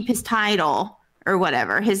keep his title or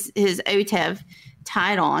whatever, his OTEV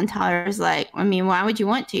title. And Tyler's like, I mean, why would you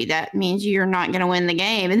want to? That means you're not going to win the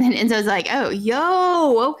game. And then Enzo's like, oh,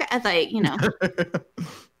 okay.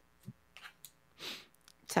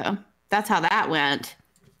 So that's how that went.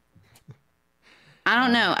 I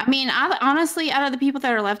don't know. I mean, honestly, out of the people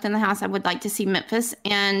that are left in the house, I would like to see Memphis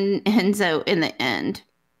and Enzo in the end.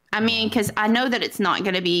 I mean, because I know that it's not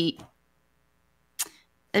going to be.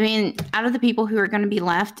 I mean, out of the people who are going to be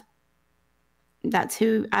left, that's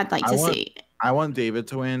who I'd like to see. I want David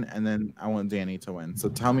to win, and then I want Danny to win. So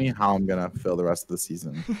tell me how I'm going to feel the rest of the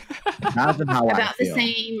season. Imagine how I feel. About the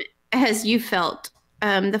same as you felt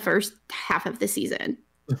the first half of the season.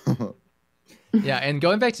 Yeah, and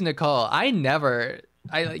going back to Nicole,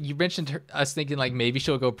 you mentioned us thinking like maybe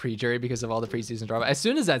she'll go pre-jury because of all the preseason drama. As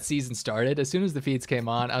soon as that season started, as soon as the feeds came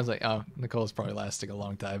on, I was like, oh, Nicole's probably lasting a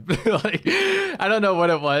long time. Like, I don't know what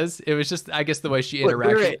it was. It was just, I guess, the way she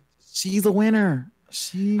interacted. She's a winner.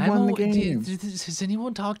 She won the game. Has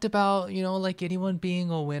anyone talked about, like anyone being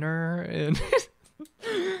a winner? And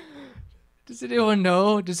does anyone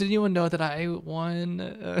know? Does anyone know that I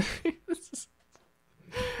won?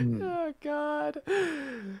 Oh God,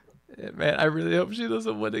 man! I really hope she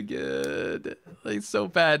doesn't win again. Like so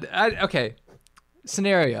bad. Okay,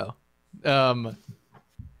 scenario. How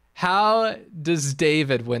does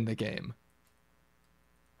David win the game?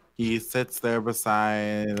 He sits there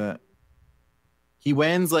beside. He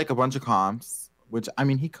wins like a bunch of comps, which I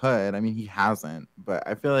mean he could. I mean he hasn't, but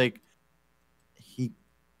I feel like he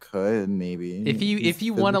could maybe. If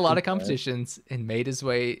he won a lot of competitions and made his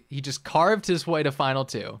way, he just carved his way to final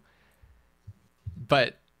two.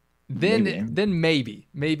 But then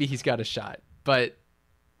maybe he's got a shot. But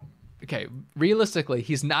okay, realistically,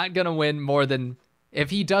 he's not gonna win more than,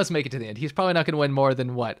 if he does make it to the end, he's probably not gonna win more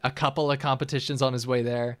than what, a couple of competitions on his way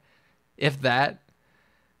there, if that.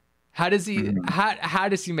 How does he how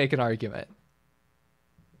does he make an argument?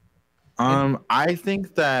 I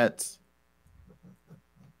think that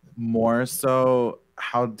more so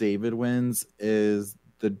how David wins is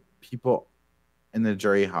the people in the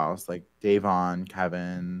jury house, like Davon,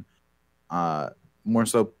 Kevin, more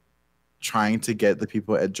so trying to get the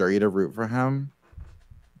people at jury to root for him,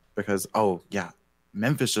 because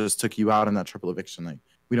Memphis just took you out in that triple eviction. Like,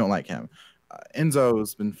 we don't like him.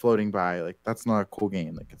 Enzo's been floating by. Like, that's not a cool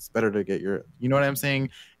game. Like, it's better to get you know what I'm saying?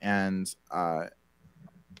 And I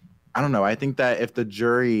don't know. I think that if the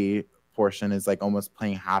jury portion is like almost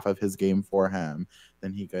playing half of his game for him,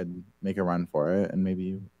 then he could make a run for it and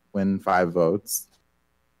maybe win 5 votes.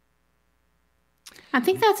 I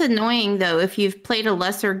think that's annoying though, if you've played a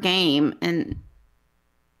lesser game, and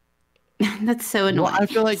that's so annoying. Well, I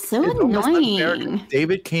feel like so annoying.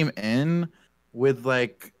 David came in with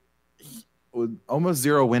with almost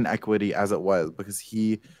 0 win equity as it was, because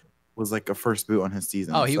he was like a first boot on his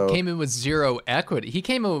season. Oh, he came in with 0 equity. He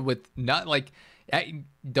came in with not like,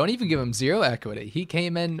 don't even give him 0 equity. He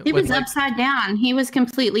came in. He was upside down. He was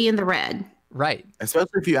completely in the red. Right.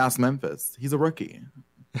 Especially if you ask Memphis, he's a rookie.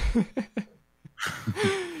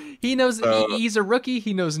 He knows he's a rookie.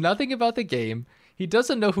 He knows nothing about the game. He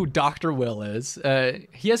doesn't know who Dr. Will is.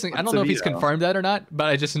 He hasn't. I don't know if he's confirmed that or not, but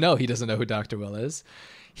I just know he doesn't know who Dr. Will is.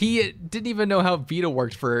 He didn't even know how Vita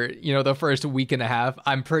worked for, the first week and a half.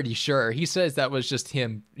 I'm pretty sure. He says that was just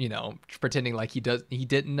him, pretending like he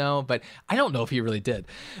didn't know, but I don't know if he really did.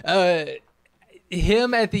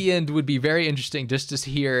 Him at the end would be very interesting just to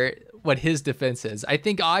hear what his defense is. I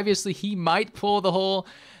think obviously he might pull the whole,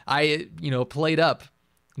 played up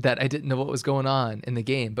that I didn't know what was going on in the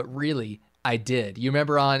game, but really I did. You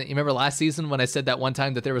remember last season when I said that one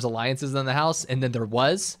time that there was alliances in the house, and then there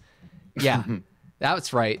was? Yeah.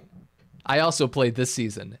 That's right. I also played this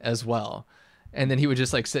season as well. And then he would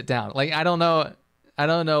just like sit down. Like, I don't know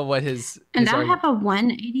what his And I have a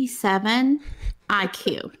 187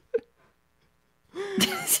 IQ.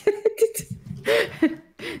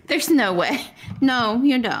 There's no way. No,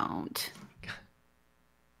 you don't.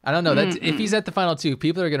 I don't know. That's if he's at the final 2,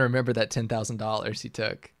 people are going to remember that $10,000 he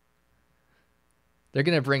took. They're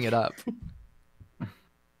going to bring it up.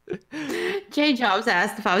 Jay Jobs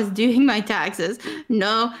asked if I was doing my taxes.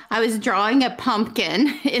 No, I was drawing a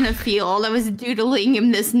pumpkin in a field. I was doodling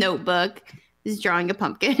in this notebook. I was drawing a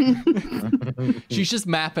pumpkin. She's just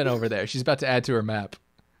mapping over there. She's about to add to her map.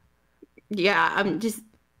 Yeah, I'm just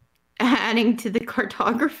adding to the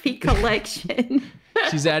cartography collection.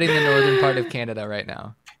 She's adding the northern part of Canada right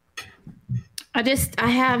now. I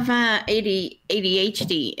have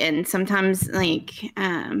ADHD, and sometimes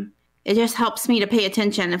it just helps me to pay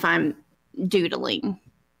attention if I'm doodling.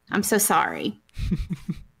 I'm so sorry.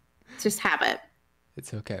 It's just habit.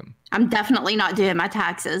 It's okay. I'm definitely not doing my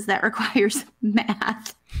taxes. That requires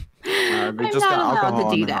math. They just got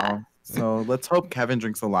alcohol in the house. So let's hope Kevin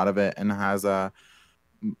drinks a lot of it and has a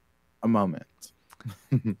moment.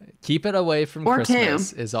 Keep it away from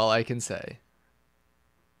Christmas is all I can say.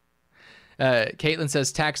 Caitlin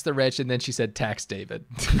says tax the rich, and then she said tax David.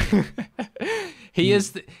 He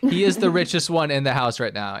is the richest one in the house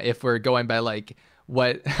right now. If we're going by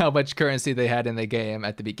how much currency they had in the game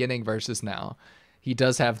at the beginning versus now, he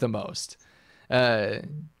does have the most. I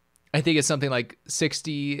think it's something like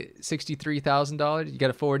 $63,000. You got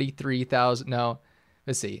a $43,000. No,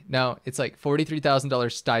 let's see. No, it's like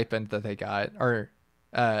 $43,000 stipend that they got,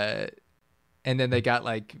 and then they got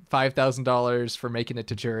like $5,000 for making it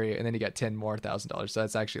to jury, and then you got $10,000 more. So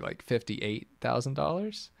that's actually like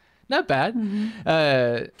 $58,000. Not bad.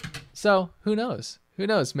 Mm-hmm. So who knows?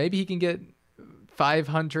 Maybe he can get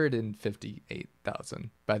 558,000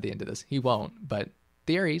 by the end of this. He won't, but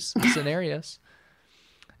theories, scenarios.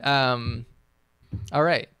 All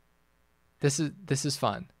right. This is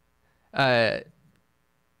fun. Is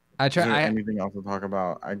there anything else to talk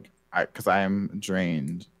about? Because I am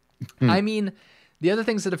drained. I mean, the other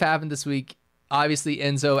things that have happened this week, obviously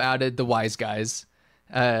Enzo outed the wise guys.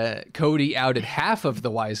 Cody outed half of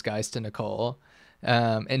the wise guys to Nicole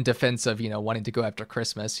in defense of, wanting to go after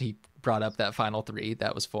Christmas. He brought up that final three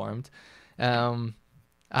that was formed.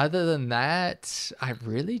 Other than that, I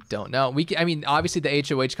really don't know. Obviously the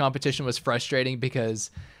HOH competition was frustrating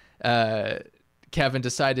because Kevin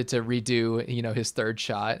decided to redo, his third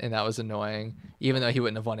shot, and that was annoying, even though he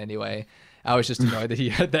wouldn't have won anyway. I was just annoyed that he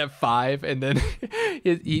had that 5, and then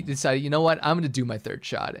he decided, you know what, I'm going to do my third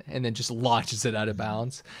shot, and then just launches it out of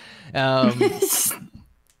bounds. Let's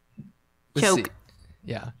Choke. see.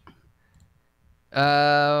 Yeah.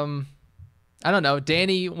 I don't know.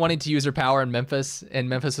 Danny wanting to use her power in Memphis, and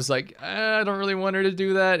Memphis was like, I don't really want her to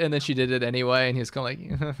do that, and then she did it anyway, and he was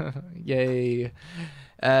kind of like, yay.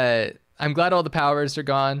 I'm glad all the powers are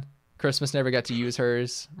gone. Christmas never got to use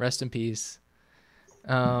hers. Rest in peace.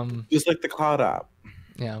 Just like the Cloud app.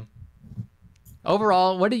 Yeah.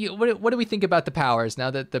 Overall, what do we think about the powers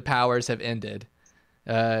now that the powers have ended?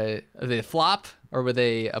 Are they a flop, or were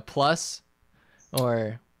they a plus,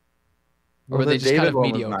 or were they just kind of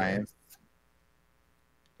mediocre? Nice.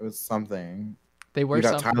 It was something. They were. You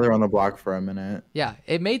got something. Tyler on the block for a minute. Yeah,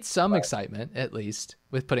 it made some excitement at least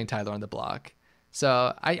with putting Tyler on the block.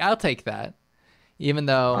 So I'll take that, even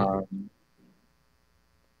though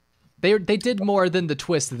they did more than the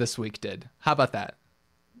twist this week did. How about that?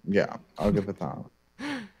 Yeah, I'll give it that.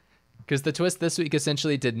 Because the twist this week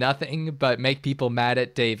essentially did nothing but make people mad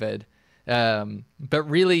at David. But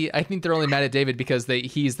really, I think they're only mad at David because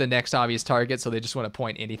he's the next obvious target, so they just want to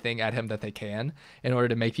point anything at him that they can in order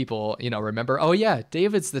to make people, remember, oh yeah,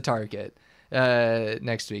 David's the target.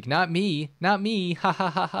 Next week, not me, ha ha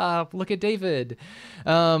ha ha, look at David.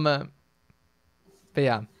 But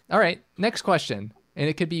yeah, all right, next question, and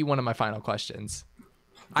it could be one of my final questions.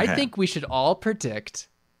 Okay. I think we should all predict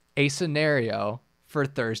a scenario for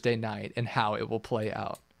Thursday night and how it will play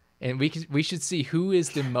out, and we should see who is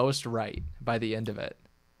the most right by the end of it.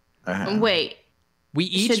 Wait, we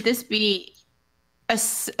each should this be a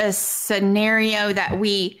scenario that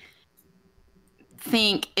we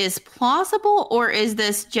think is plausible, or is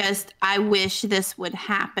this just I wish this would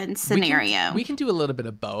happen scenario? We can do a little bit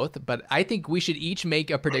of both, but I think we should each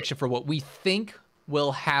make a prediction for what we think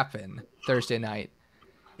will happen Thursday night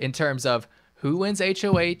in terms of who wins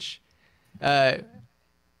HOH.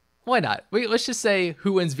 Why not? Let's just say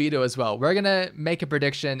who wins veto as well. We're gonna make a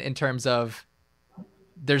prediction in terms of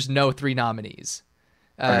there's no 3 nominees.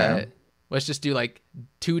 Let's just do like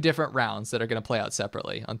 2 different rounds that are going to play out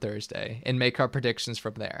separately on Thursday and make our predictions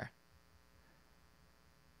from there.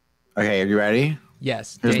 Okay, are you ready?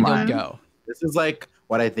 Yes, Here's Daniel, mine. go. This is like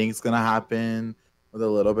what I think is going to happen with a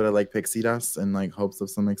little bit of like pixie dust and like hopes of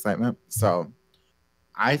some excitement. So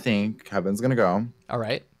I think Kevin's going to go. All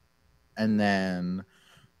right. And then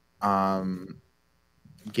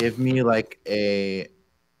give me like a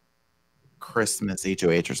Christmas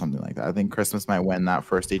HOH or something like that. I think Christmas might win that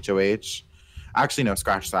first HOH. Actually, no,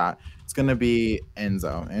 scratch that. It's going to be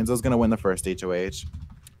Enzo. Enzo's going to win the first HOH.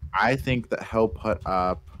 I think that he'll put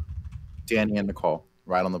up Danny and Nicole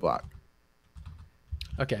right on the block.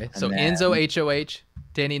 Okay, so then, Enzo HOH,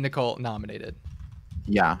 Danny and Nicole nominated.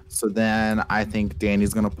 Yeah, so then I think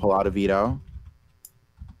Danny's going to pull out a veto.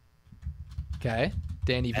 Okay,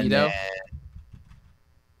 Danny veto.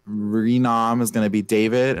 Renom is going to be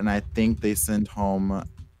David, and I think they send home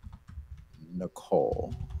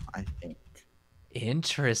Nicole, I think.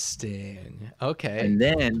 Interesting. Okay. And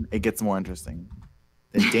then it gets more interesting.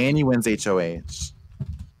 Then Danny wins HOH.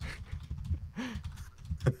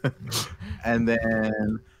 And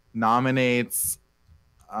then nominates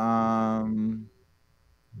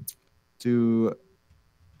to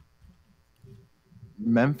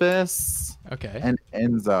Memphis. Okay. And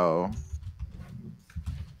Enzo.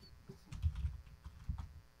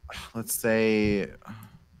 Let's say,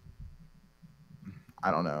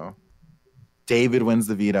 I don't know. David wins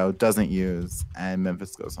the veto, doesn't use, and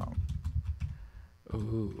Memphis goes home.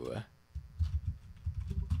 Ooh.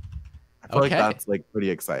 I feel like that's like pretty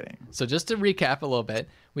exciting. So just to recap a little bit,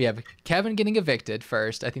 we have Kevin getting evicted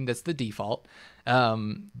first. I think that's the default. We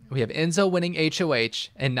have Enzo winning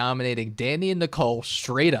HOH and nominating Danny and Nicole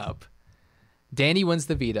straight up. Danny wins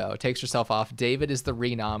the veto, takes herself off. David is the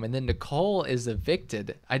renom, and then Nicole is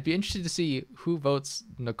evicted. I'd be interested to see who votes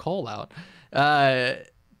Nicole out.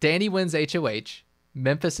 Danny wins HOH.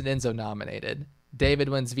 Memphis and Enzo nominated. David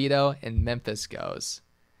wins veto, and Memphis goes.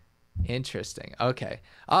 Interesting. Okay.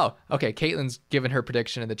 Oh, okay. Caitlin's given her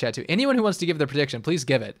prediction in the chat too. Anyone who wants to give their prediction, please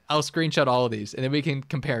give it. I'll screenshot all of these and then we can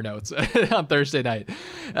compare notes on Thursday night.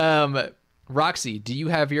 Roxy, do you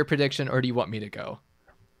have your prediction or do you want me to go?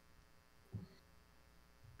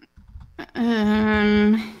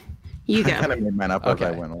 You go. I kind of made mine up as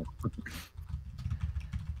I went on.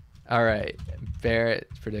 All right.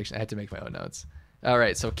 Barrett's prediction. I had to make my own notes. All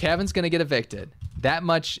right. So Kevin's going to get evicted. That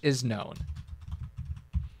much is known.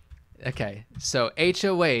 Okay. So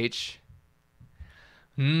HOH.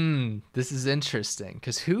 This is interesting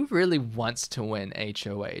because who really wants to win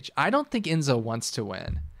HOH? I don't think Enzo wants to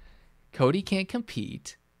win. Cody can't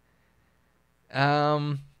compete.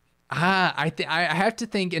 I have to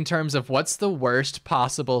think in terms of what's the worst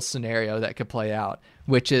possible scenario that could play out,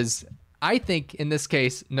 which is, I think in this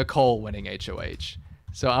case, Nicole winning HOH.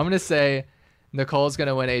 So I'm going to say Nicole's going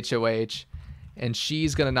to win HOH and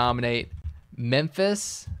she's going to nominate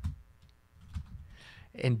Memphis.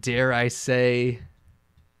 And dare I say,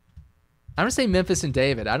 I'm going to say Memphis and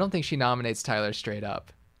David. I don't think she nominates Tyler straight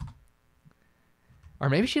up. Or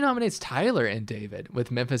maybe she nominates Tyler and David with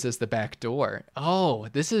Memphis as the back door. Oh,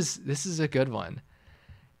 this is a good one.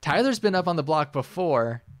 Tyler's been up on the block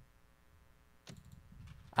before.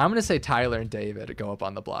 I'm going to say Tyler and David go up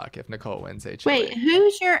on the block if Nicole wins HOH. Wait,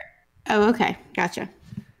 who's your... Oh, okay. Gotcha.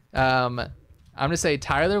 I'm going to say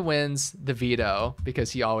Tyler wins the veto because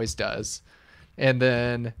he always does. And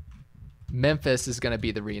then Memphis is going to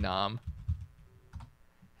be the renom.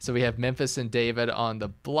 So we have Memphis and David on the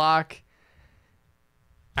block.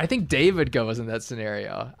 I think David goes in that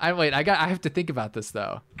scenario. I have to think about this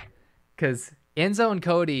though, because Enzo and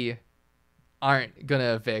Cody aren't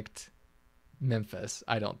gonna evict Memphis.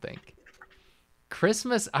 I don't think.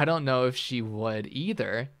 Christmas, I don't know if she would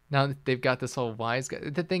either. Now that they've got this whole wise guy.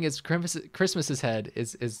 The thing is, Christmas's head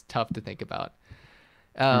is tough to think about.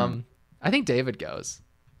 I think David goes,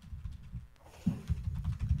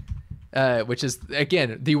 which is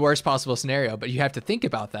again the worst possible scenario. But you have to think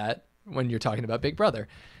about that when you're talking about Big Brother.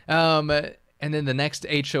 And then the next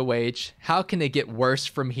HOH, how can it get worse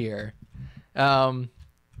from here? I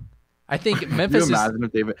think Memphis. Can you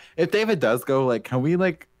imagine if David does go, like, can we,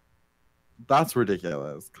 like, that's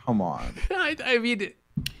ridiculous. Come on. I mean,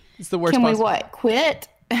 it's the worst. Can we what? Quit?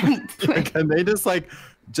 Can they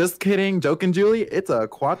just kidding, joking, Julie? It's a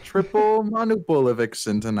quadruple monuple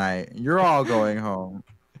eviction tonight. You're all going home.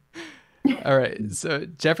 All right. So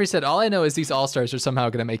Jeffrey said, all I know is these All-Stars are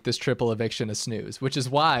somehow going to make this triple eviction a snooze, which is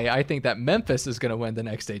why I think that Memphis is going to win the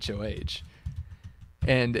next HOH.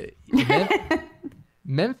 And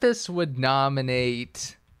Memphis would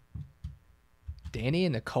nominate Danny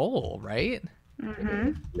and Nicole, right?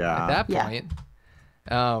 Mm-hmm. Yeah. At that point.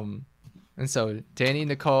 And so Danny,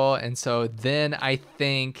 Nicole. And so then I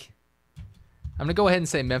think I'm going to go ahead and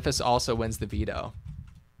say Memphis also wins the veto.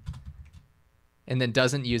 And then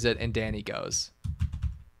doesn't use it, and Danny goes.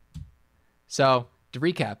 So, to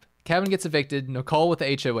recap, Kevin gets evicted, Nicole with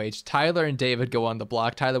the HOH, Tyler and David go on the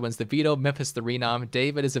block, Tyler wins the veto, Memphis the renom,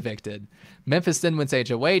 David is evicted. Memphis then wins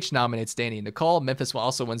HOH, nominates Danny and Nicole, Memphis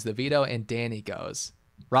also wins the veto, and Danny goes.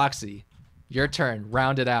 Roxy, your turn,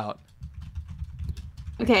 round it out.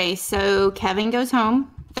 Okay, so Kevin goes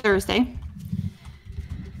home Thursday.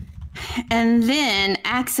 And then,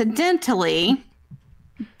 accidentally,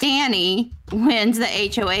 Danny wins the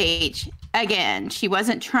HOH again. She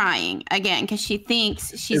wasn't trying again because she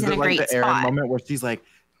thinks she's in a great spot. Is it like the Erin moment where she's like,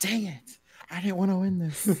 dang it, I didn't want to win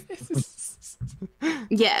this?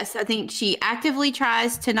 Yes, I think she actively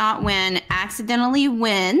tries to not win, accidentally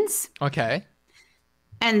wins. Okay.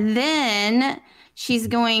 And then she's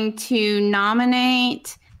going to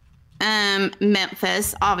nominate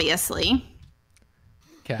Memphis, obviously.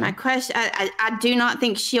 Okay. My question, I do not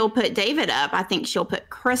think she'll put David up. I think she'll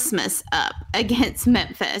put Christmas up against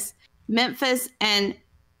Memphis. Memphis and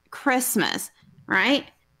Christmas, right?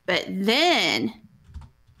 But then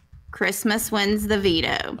Christmas wins the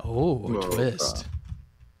veto. Oh, twist.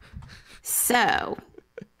 So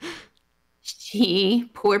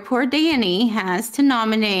poor Danny has to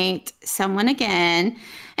nominate someone again.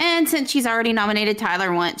 And since she's already nominated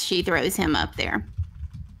Tyler once, she throws him up there.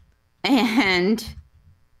 And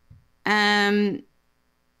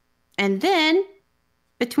then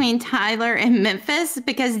between Tyler and Memphis,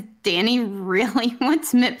 because Danny really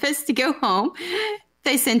wants Memphis to go home,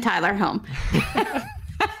 they send Tyler home.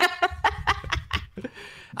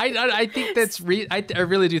 I think that's I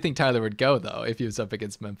really do think Tyler would go though if he was up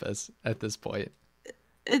against Memphis at this point.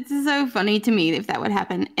 It's so funny to me if that would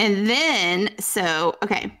happen. And then so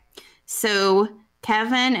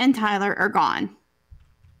Kevin and Tyler are gone.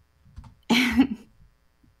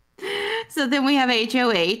 So then we have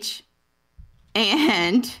HOH,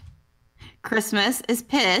 And Christmas is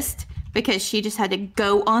pissed because she just had to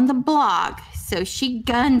go on the blog. So she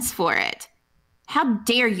guns for it. How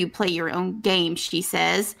dare you play your own game, she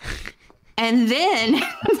says. And then...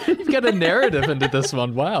 You've got a narrative into this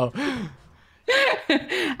one. Wow.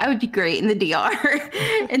 I would be great in the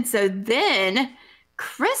DR. And so then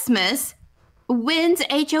Christmas wins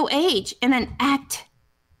HOH in an act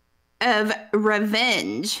of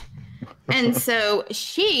revenge. And so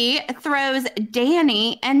she throws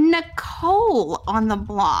Danny and Nicole on the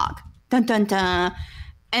blog. Dun, dun, dun.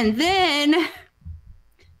 And then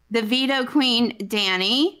the veto queen,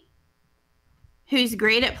 Danny, who's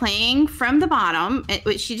great at playing from the bottom.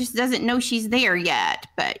 She just doesn't know she's there yet.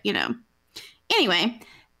 But, you know. Anyway,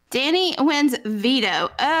 Danny wins veto.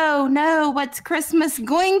 Oh, no, what's Christmas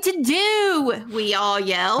going to do? We all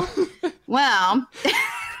yell. Well...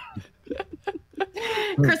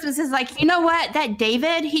 Christmas is like, you know what? That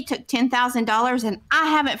David, he took $10,000 and I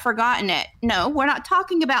haven't forgotten it. No, we're not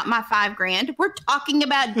talking about my $5,000. We're talking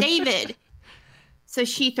about David. So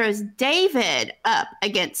she throws David up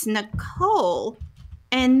against Nicole.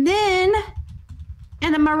 And then,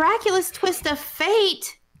 in a miraculous twist of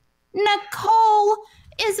fate, Nicole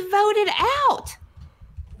is voted out.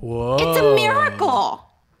 Whoa. It's a miracle.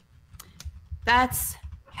 That's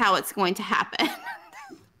how it's going to happen.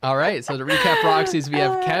 All right, so to recap Roxy's, we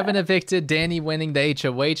have Kevin evicted, Danny winning the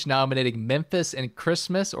HOH, nominating Memphis and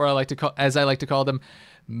Christmas, or as I like to call them,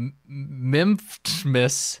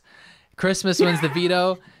 Memphis. Christmas wins the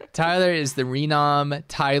veto. Tyler is the renom.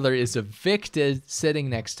 Tyler is evicted, sitting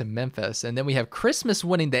next to Memphis. And then we have Christmas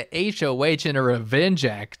winning the HOH in a revenge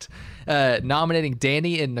act, nominating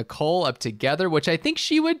Danny and Nicole up together, which I think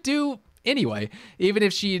she would do anyway, even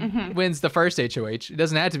if she wins the first HOH. It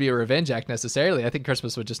doesn't have to be a revenge act necessarily. I think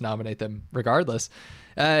Christmas would just nominate them regardless.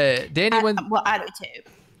 Danny wins. Well, I do too.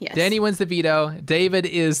 Yes. Danny wins the veto. David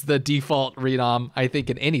is the default renom, I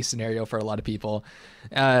think, in any scenario for a lot of people.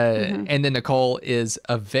 And then Nicole is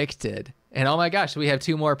evicted. And oh my gosh, we have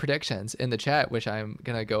two more predictions in the chat, which I'm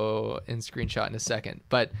going to go and screenshot in a second.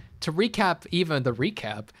 But to recap, even the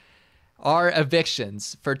recap, our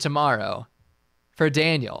evictions for tomorrow, for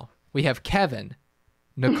Daniel, we have Kevin,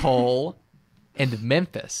 Nicole, and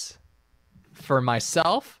Memphis. For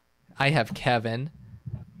myself, I have Kevin,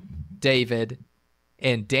 David,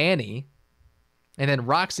 and Danny. And then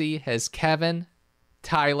Roxy has Kevin,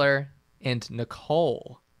 Tyler, and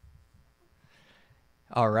Nicole.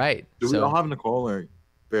 All right. Do we all have Nicole or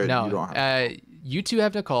Barrett, no? You don't have you two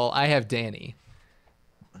have Nicole. I have Danny.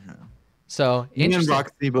 Okay. So Me and interesting.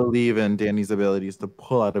 Roxy believe in Danny's abilities to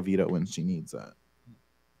pull out a veto when she needs it.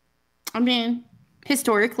 I mean,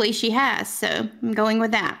 historically she has, so I'm going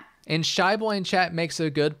with that. And Shyboy in chat makes a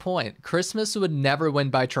good point. Christmas would never win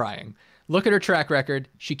by trying. Look at her track record.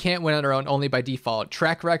 She can't win on her own, only by default.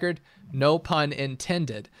 Track record, no pun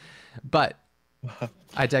intended. But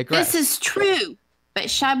I digress. This is true. But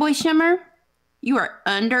Shyboy Shimmer, you are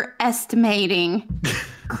underestimating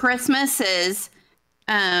Christmas's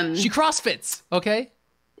She CrossFits, okay?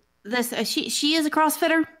 this she is a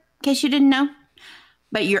CrossFitter, in case you didn't know.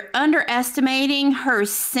 But you're underestimating her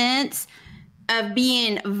sense of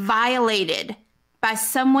being violated by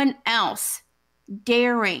someone else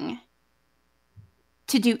daring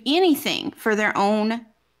to do anything for their own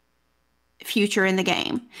future in the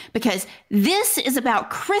game. Because this is about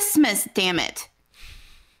Christmas, damn it.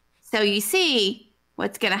 So you see,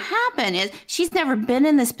 what's going to happen is she's never been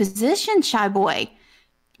in this position, Shy Boy.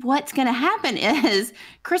 What's going to happen is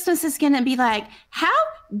Christmas is going to be like, how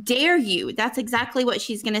dare you? That's exactly what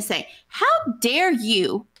she's going to say. How dare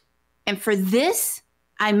you? And for this,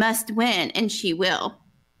 I must win. And she will.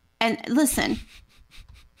 And listen,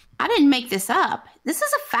 I didn't make this up. This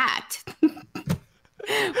is a fact.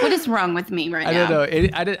 What is wrong with me right now? I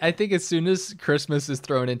don't know. I think as soon as Christmas is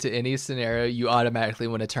thrown into any scenario, you automatically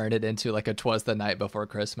want to turn it into like a 'Twas the Night Before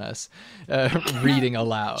Christmas, reading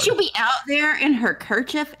aloud. She'll be out there in her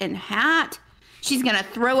kerchief and hat. She's going to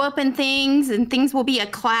throw open things and things will be a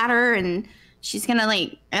clatter. And she's going to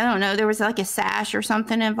I don't know, there was like a sash or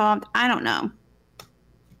something involved. I don't know.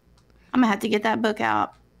 I'm going to have to get that book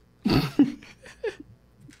out.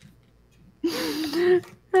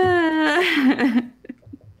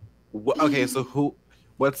 Okay, so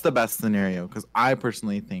what's the best scenario? Because I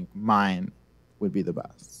personally think mine would be the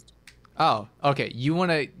best. Oh, okay. You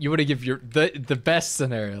wanna give the best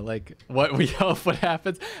scenario, like what we hope what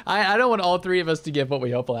happens. I don't want all three of us to give what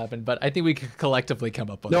we hope will happen, but I think we could collectively come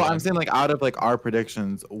up with. No, one. I'm saying out of our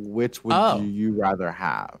predictions, which would you rather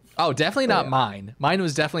have? Oh, definitely not mine. Mine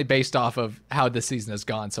was definitely based off of how the season has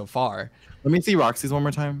gone so far. Let me see Roxy's one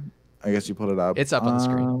more time. I guess you pulled it up. It's up on the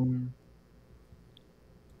screen.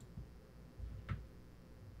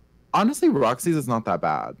 Honestly, Roxy's is not that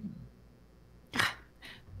bad.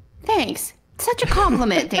 Thanks. Such a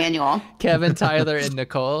compliment, Daniel. Kevin, Tyler, and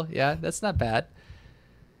Nicole. Yeah, that's not bad.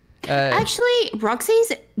 Actually,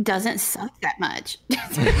 Roxy's doesn't suck that much.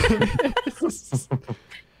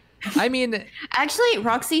 I mean, actually,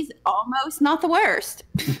 Roxy's almost not the worst.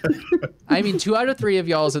 I mean, 2 out of 3 of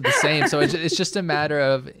y'all's are the same, so it's just a matter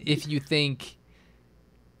of if you think,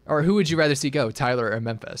 or who would you rather see go, Tyler or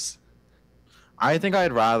Memphis? I think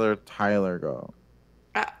I'd rather Tyler go.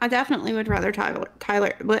 I definitely would rather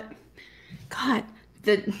Tyler, but God,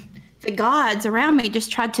 the gods around me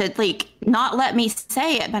just tried to like not let me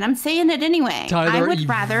say it, but I'm saying it anyway. Tyler, I would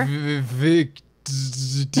rather.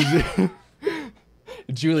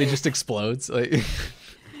 Julie just explodes. Like,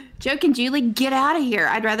 Joke and Julie, get out of here.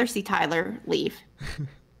 I'd rather see Tyler leave.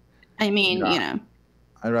 I mean, Yeah. you know.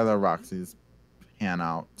 I'd rather Roxy's pan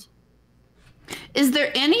out. Is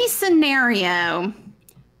there any scenario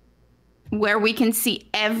where we can see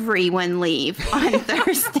everyone leave on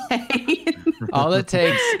Thursday? all it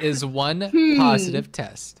takes is one positive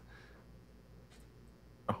test.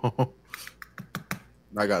 Oh,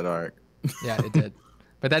 that got dark. Yeah, it did.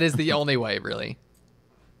 But that is the only way, really.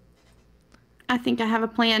 I think I have a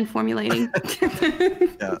plan formulating.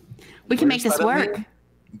 Yeah. We can We're make this suddenly work.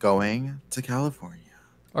 Going to California.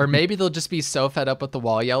 Or maybe they'll just be so fed up with the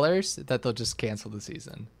Wall Yellers that they'll just cancel the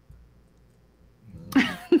season.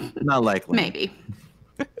 Not likely. Maybe.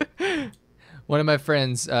 One of my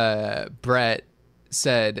friends, Brett,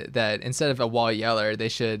 said that instead of a Wall Yeller, they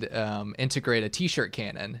should integrate a T-shirt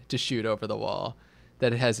cannon to shoot over the wall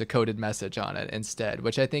that has a coded message on it instead,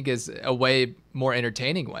 which I think is a way more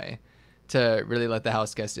entertaining way to really let the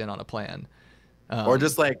house guest in on a plan. Or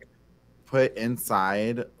just like put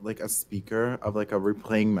inside like a speaker of like a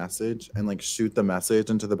replaying message and like shoot the message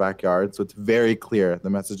into the backyard. So it's very clear. The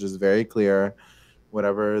message is very clear,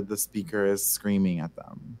 whatever the speaker is screaming at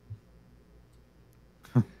them.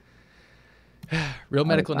 Real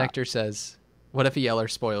Medical that. Nectar says, what if a Yeller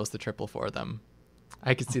spoils the triple for them?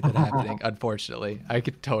 I could see that happening, unfortunately. I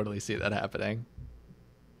could totally see that happening.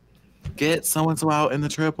 Get so-and-so out in the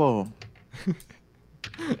triple.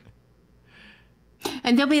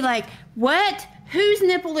 And they'll be like, what? Whose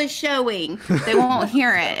nipple is showing? They won't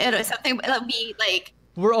hear it. It'll be like,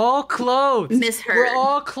 We're all clothes. Misheard. We're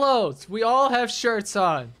all clothes. We all have shirts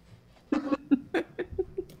on.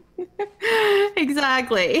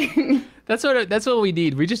 exactly. That's what we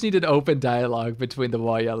need. We just need an open dialogue between the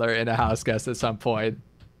Wall Yeller and a house guest at some point.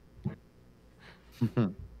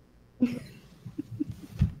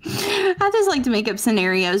 I just like to make up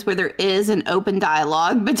scenarios where there is an open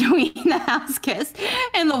dialogue between the house guest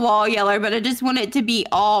and the Wall Yeller, but I just want it to be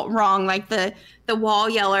all wrong. Like the Wall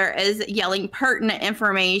Yeller is yelling pertinent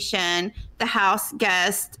information, the house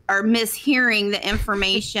guests are mishearing the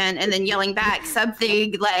information and then yelling back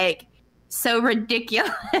something like so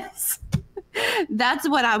ridiculous. That's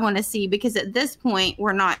what I want to see, because at this point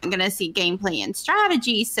we're not going to see gameplay and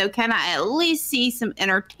strategy. So can I at least see some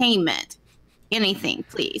entertainment? Anything,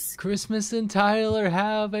 please. Christmas and Tyler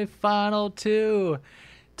have a final 2.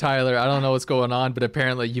 Tyler, I don't know what's going on, but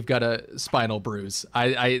apparently you've got a spinal bruise.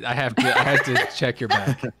 I have to check your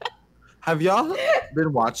back. Have y'all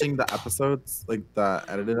been watching the episodes, like the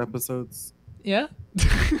edited episodes? Yeah.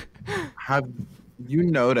 Have you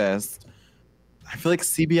noticed? I feel like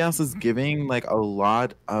CBS is giving like a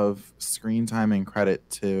lot of screen time and credit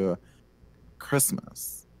to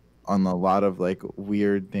Christmas on a lot of like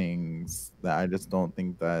weird things that I just don't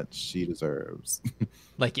think that she deserves.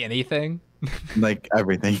 Like anything? Like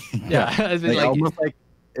everything. Yeah. I mean, Like almost like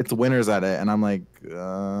it's winners at it, and I'm like,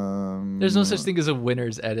 there's no such thing as a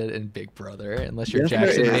winner's edit in Big Brother, unless you're Yes, there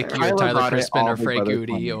Jackson is. Mickey or Tyler Tyler got it Crispin all or Big Frank Brother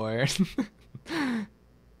Goody funny. or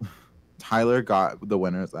Tyler got the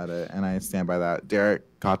winners at it, and I stand by that. Derek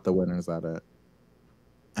got the winners at it,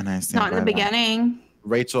 and I stand Not by in the that. beginning.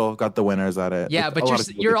 Rachel got the winners at it. yeah, Like, but a lot of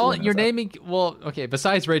people you're get the all winners you're at it. naming, well, okay,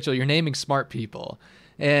 besides Rachel, you're naming smart people.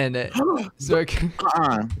 And so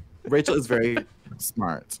Rachel is very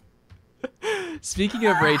smart. speaking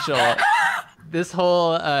of Rachel, this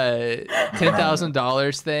whole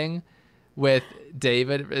 $10,000 thing with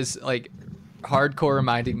David is like hardcore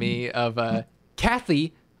reminding me of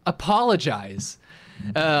Kathy, apologize.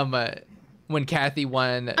 When Kathy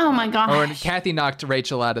won, Oh my or when gosh. Kathy knocked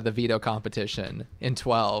Rachel out of the veto competition in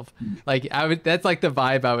 12. Like that's like the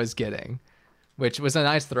vibe I was getting, which was a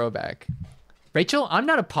nice throwback. Rachel, I'm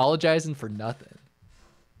not apologizing for nothing.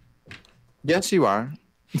 Yes, you are.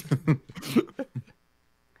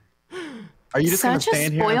 Are you just Such gonna a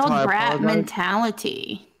stand here until spoiled I brat apologize?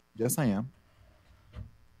 mentality. Yes, I am.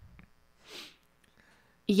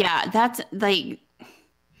 Yeah, that's like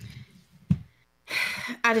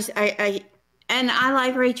And I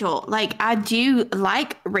like Rachel. Like, I do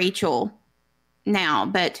like Rachel now,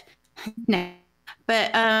 but no,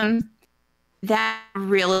 but that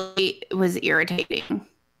really was irritating.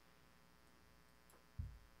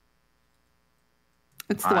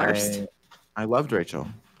 It's the worst. I loved Rachel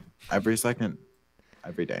every second,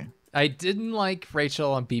 every day. I didn't like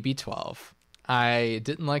Rachel on BB12. I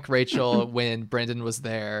didn't like Rachel when Brendan was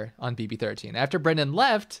there on BB13. After Brendan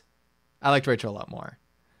left, I liked Rachel a lot more.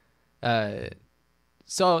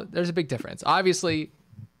 So there's a big difference. Obviously,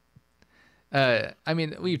 I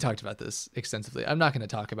mean, we've talked about this extensively. I'm not going to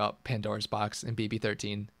talk about Pandora's Box and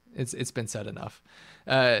BB13. It's been said enough,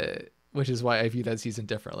 which is why I view that season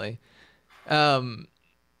differently.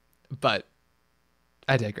 But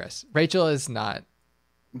I digress. Rachel is not.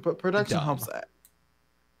 But production dumb, helps that.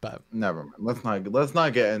 But never mind. Let's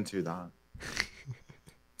not get into that.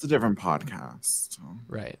 It's a different podcast.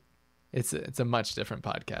 Right. It's a much different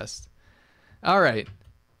podcast. All right.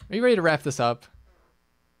 Are you ready to wrap this up?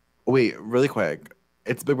 Wait, really quick.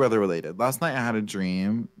 It's Big Brother related. Last night I had a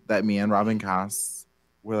dream that me and Robin Cass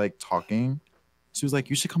were like talking. She was like,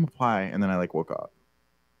 "You should come apply," and then I like woke up.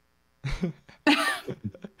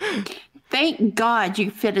 Thank God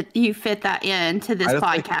you fit that into this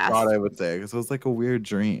podcast. I thought I would say because it was like a weird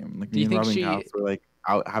dream. Like me and Robin Cass were like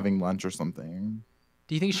out having lunch or something.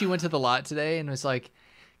 Do you think she went to the lot today and was like,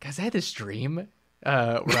 "Guys, I had this dream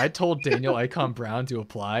where I told Daniel Icon Brown to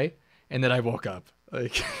apply, and then I woke up."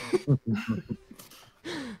 Like,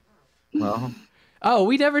 well, oh,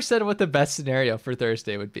 we never said what the best scenario for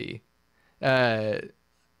Thursday would be. I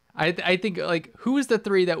think like who is the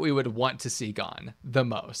three that we would want to see gone the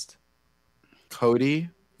most? Cody,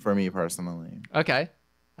 for me personally. Okay,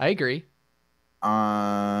 I agree.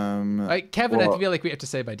 Kevin, well, I feel like we have to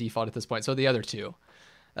say by default at this point. So the other two.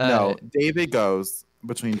 No, David goes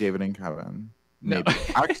between David and Kevin. Maybe. No.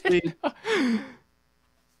 Actually,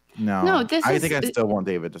 no. I think I still want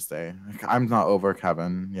David to stay. I'm not over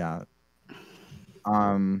Kevin yet.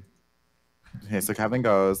 Okay, so Kevin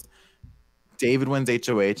goes. David wins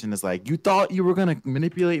HOH and is like, "You thought you were gonna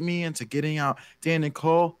manipulate me into getting out Dan and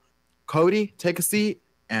Cole? Cody, take a seat,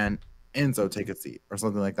 and Enzo, take a seat," or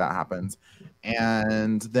something like that happens.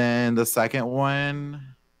 And then the second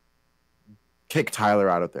one, kick Tyler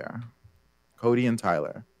out of there. Cody and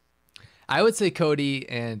Tyler. I would say Cody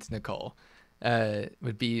and Nicole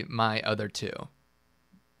would be my other two.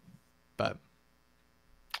 But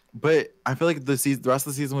I feel like the rest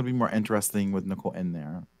of the season would be more interesting with Nicole in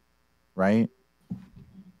there, right?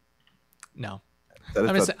 No. I'm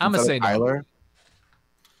gonna say Tyler. No.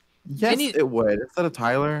 Yes, it would. Instead of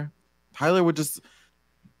Tyler would just.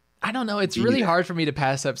 I don't know. It's really hard for me to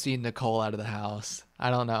pass up seeing Nicole out of the house.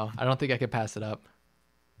 I don't know. I don't think I could pass it up.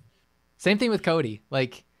 Same thing with Cody.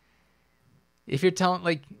 Like, if you're telling,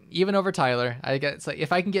 like, even over Tyler, I guess like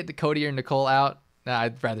if I can get Cody or Nicole out,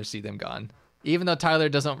 I'd rather see them gone. Even though Tyler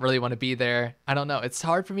doesn't really want to be there, I don't know. It's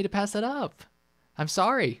hard for me to pass it up. I'm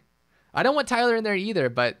sorry. I don't want Tyler in there either,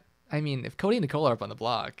 but I mean, if Cody and Nicole are up on the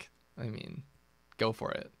block, I mean, go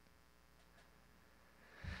for it.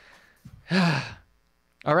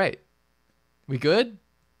 All right. We good?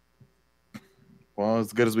 Well,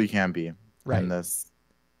 as good as we can be in this.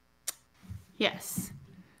 Yes.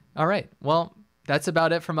 All right. Well, that's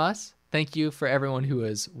about it from us. Thank you for everyone who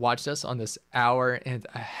has watched us on this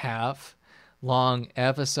 1.5-hour long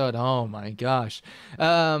episode. Oh my gosh.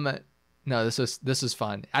 No, this was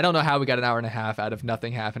fun. I don't know how we got 1.5 hours out of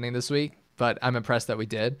nothing happening this week, but I'm impressed that we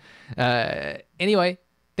did. Anyway,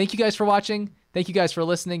 thank you guys for watching. Thank you guys for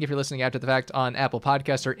listening. If you're listening after the fact on Apple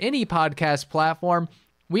Podcasts or any podcast platform,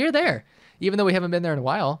 we are there. Even though we haven't been there in a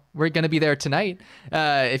while, we're going to be there tonight.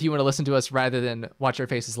 If you want to listen to us rather than watch our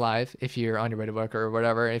faces live, if you're on your way to work or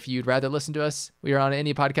whatever, if you'd rather listen to us, we are on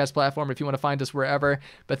any podcast platform. If you want to find us wherever,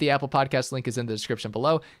 but the Apple Podcast link is in the description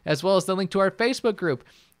below, as well as the link to our Facebook group.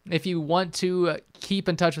 If you want to keep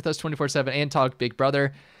in touch with us 24/7 and talk Big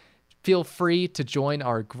Brother, feel free to join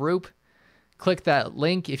our group. Click that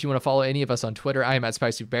link if you want to follow any of us on Twitter. I am at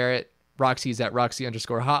Spicy Barrett. Roxy's at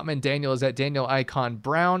Roxy_Hotman. Daniel is at Daniel Icon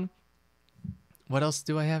Brown. What else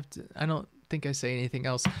do I have to? I don't think I say anything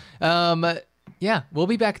else. Yeah, we'll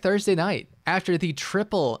be back Thursday night after the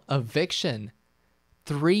triple eviction.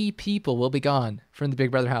 3 people will be gone from the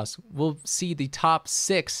Big Brother house. We'll see the top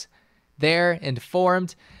 6 there and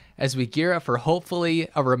formed as we gear up for hopefully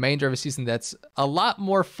a remainder of a season that's a lot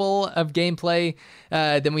more full of gameplay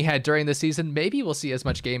than we had during the season. Maybe we'll see as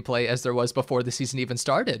much gameplay as there was before the season even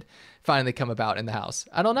started finally come about in the house.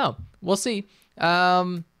 I don't know. We'll see.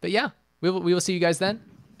 But yeah, we will see you guys then.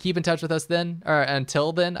 Keep in touch with us then, or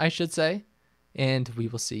until then, I should say. And we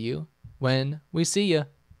will see you when we see you.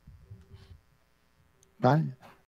 Bye.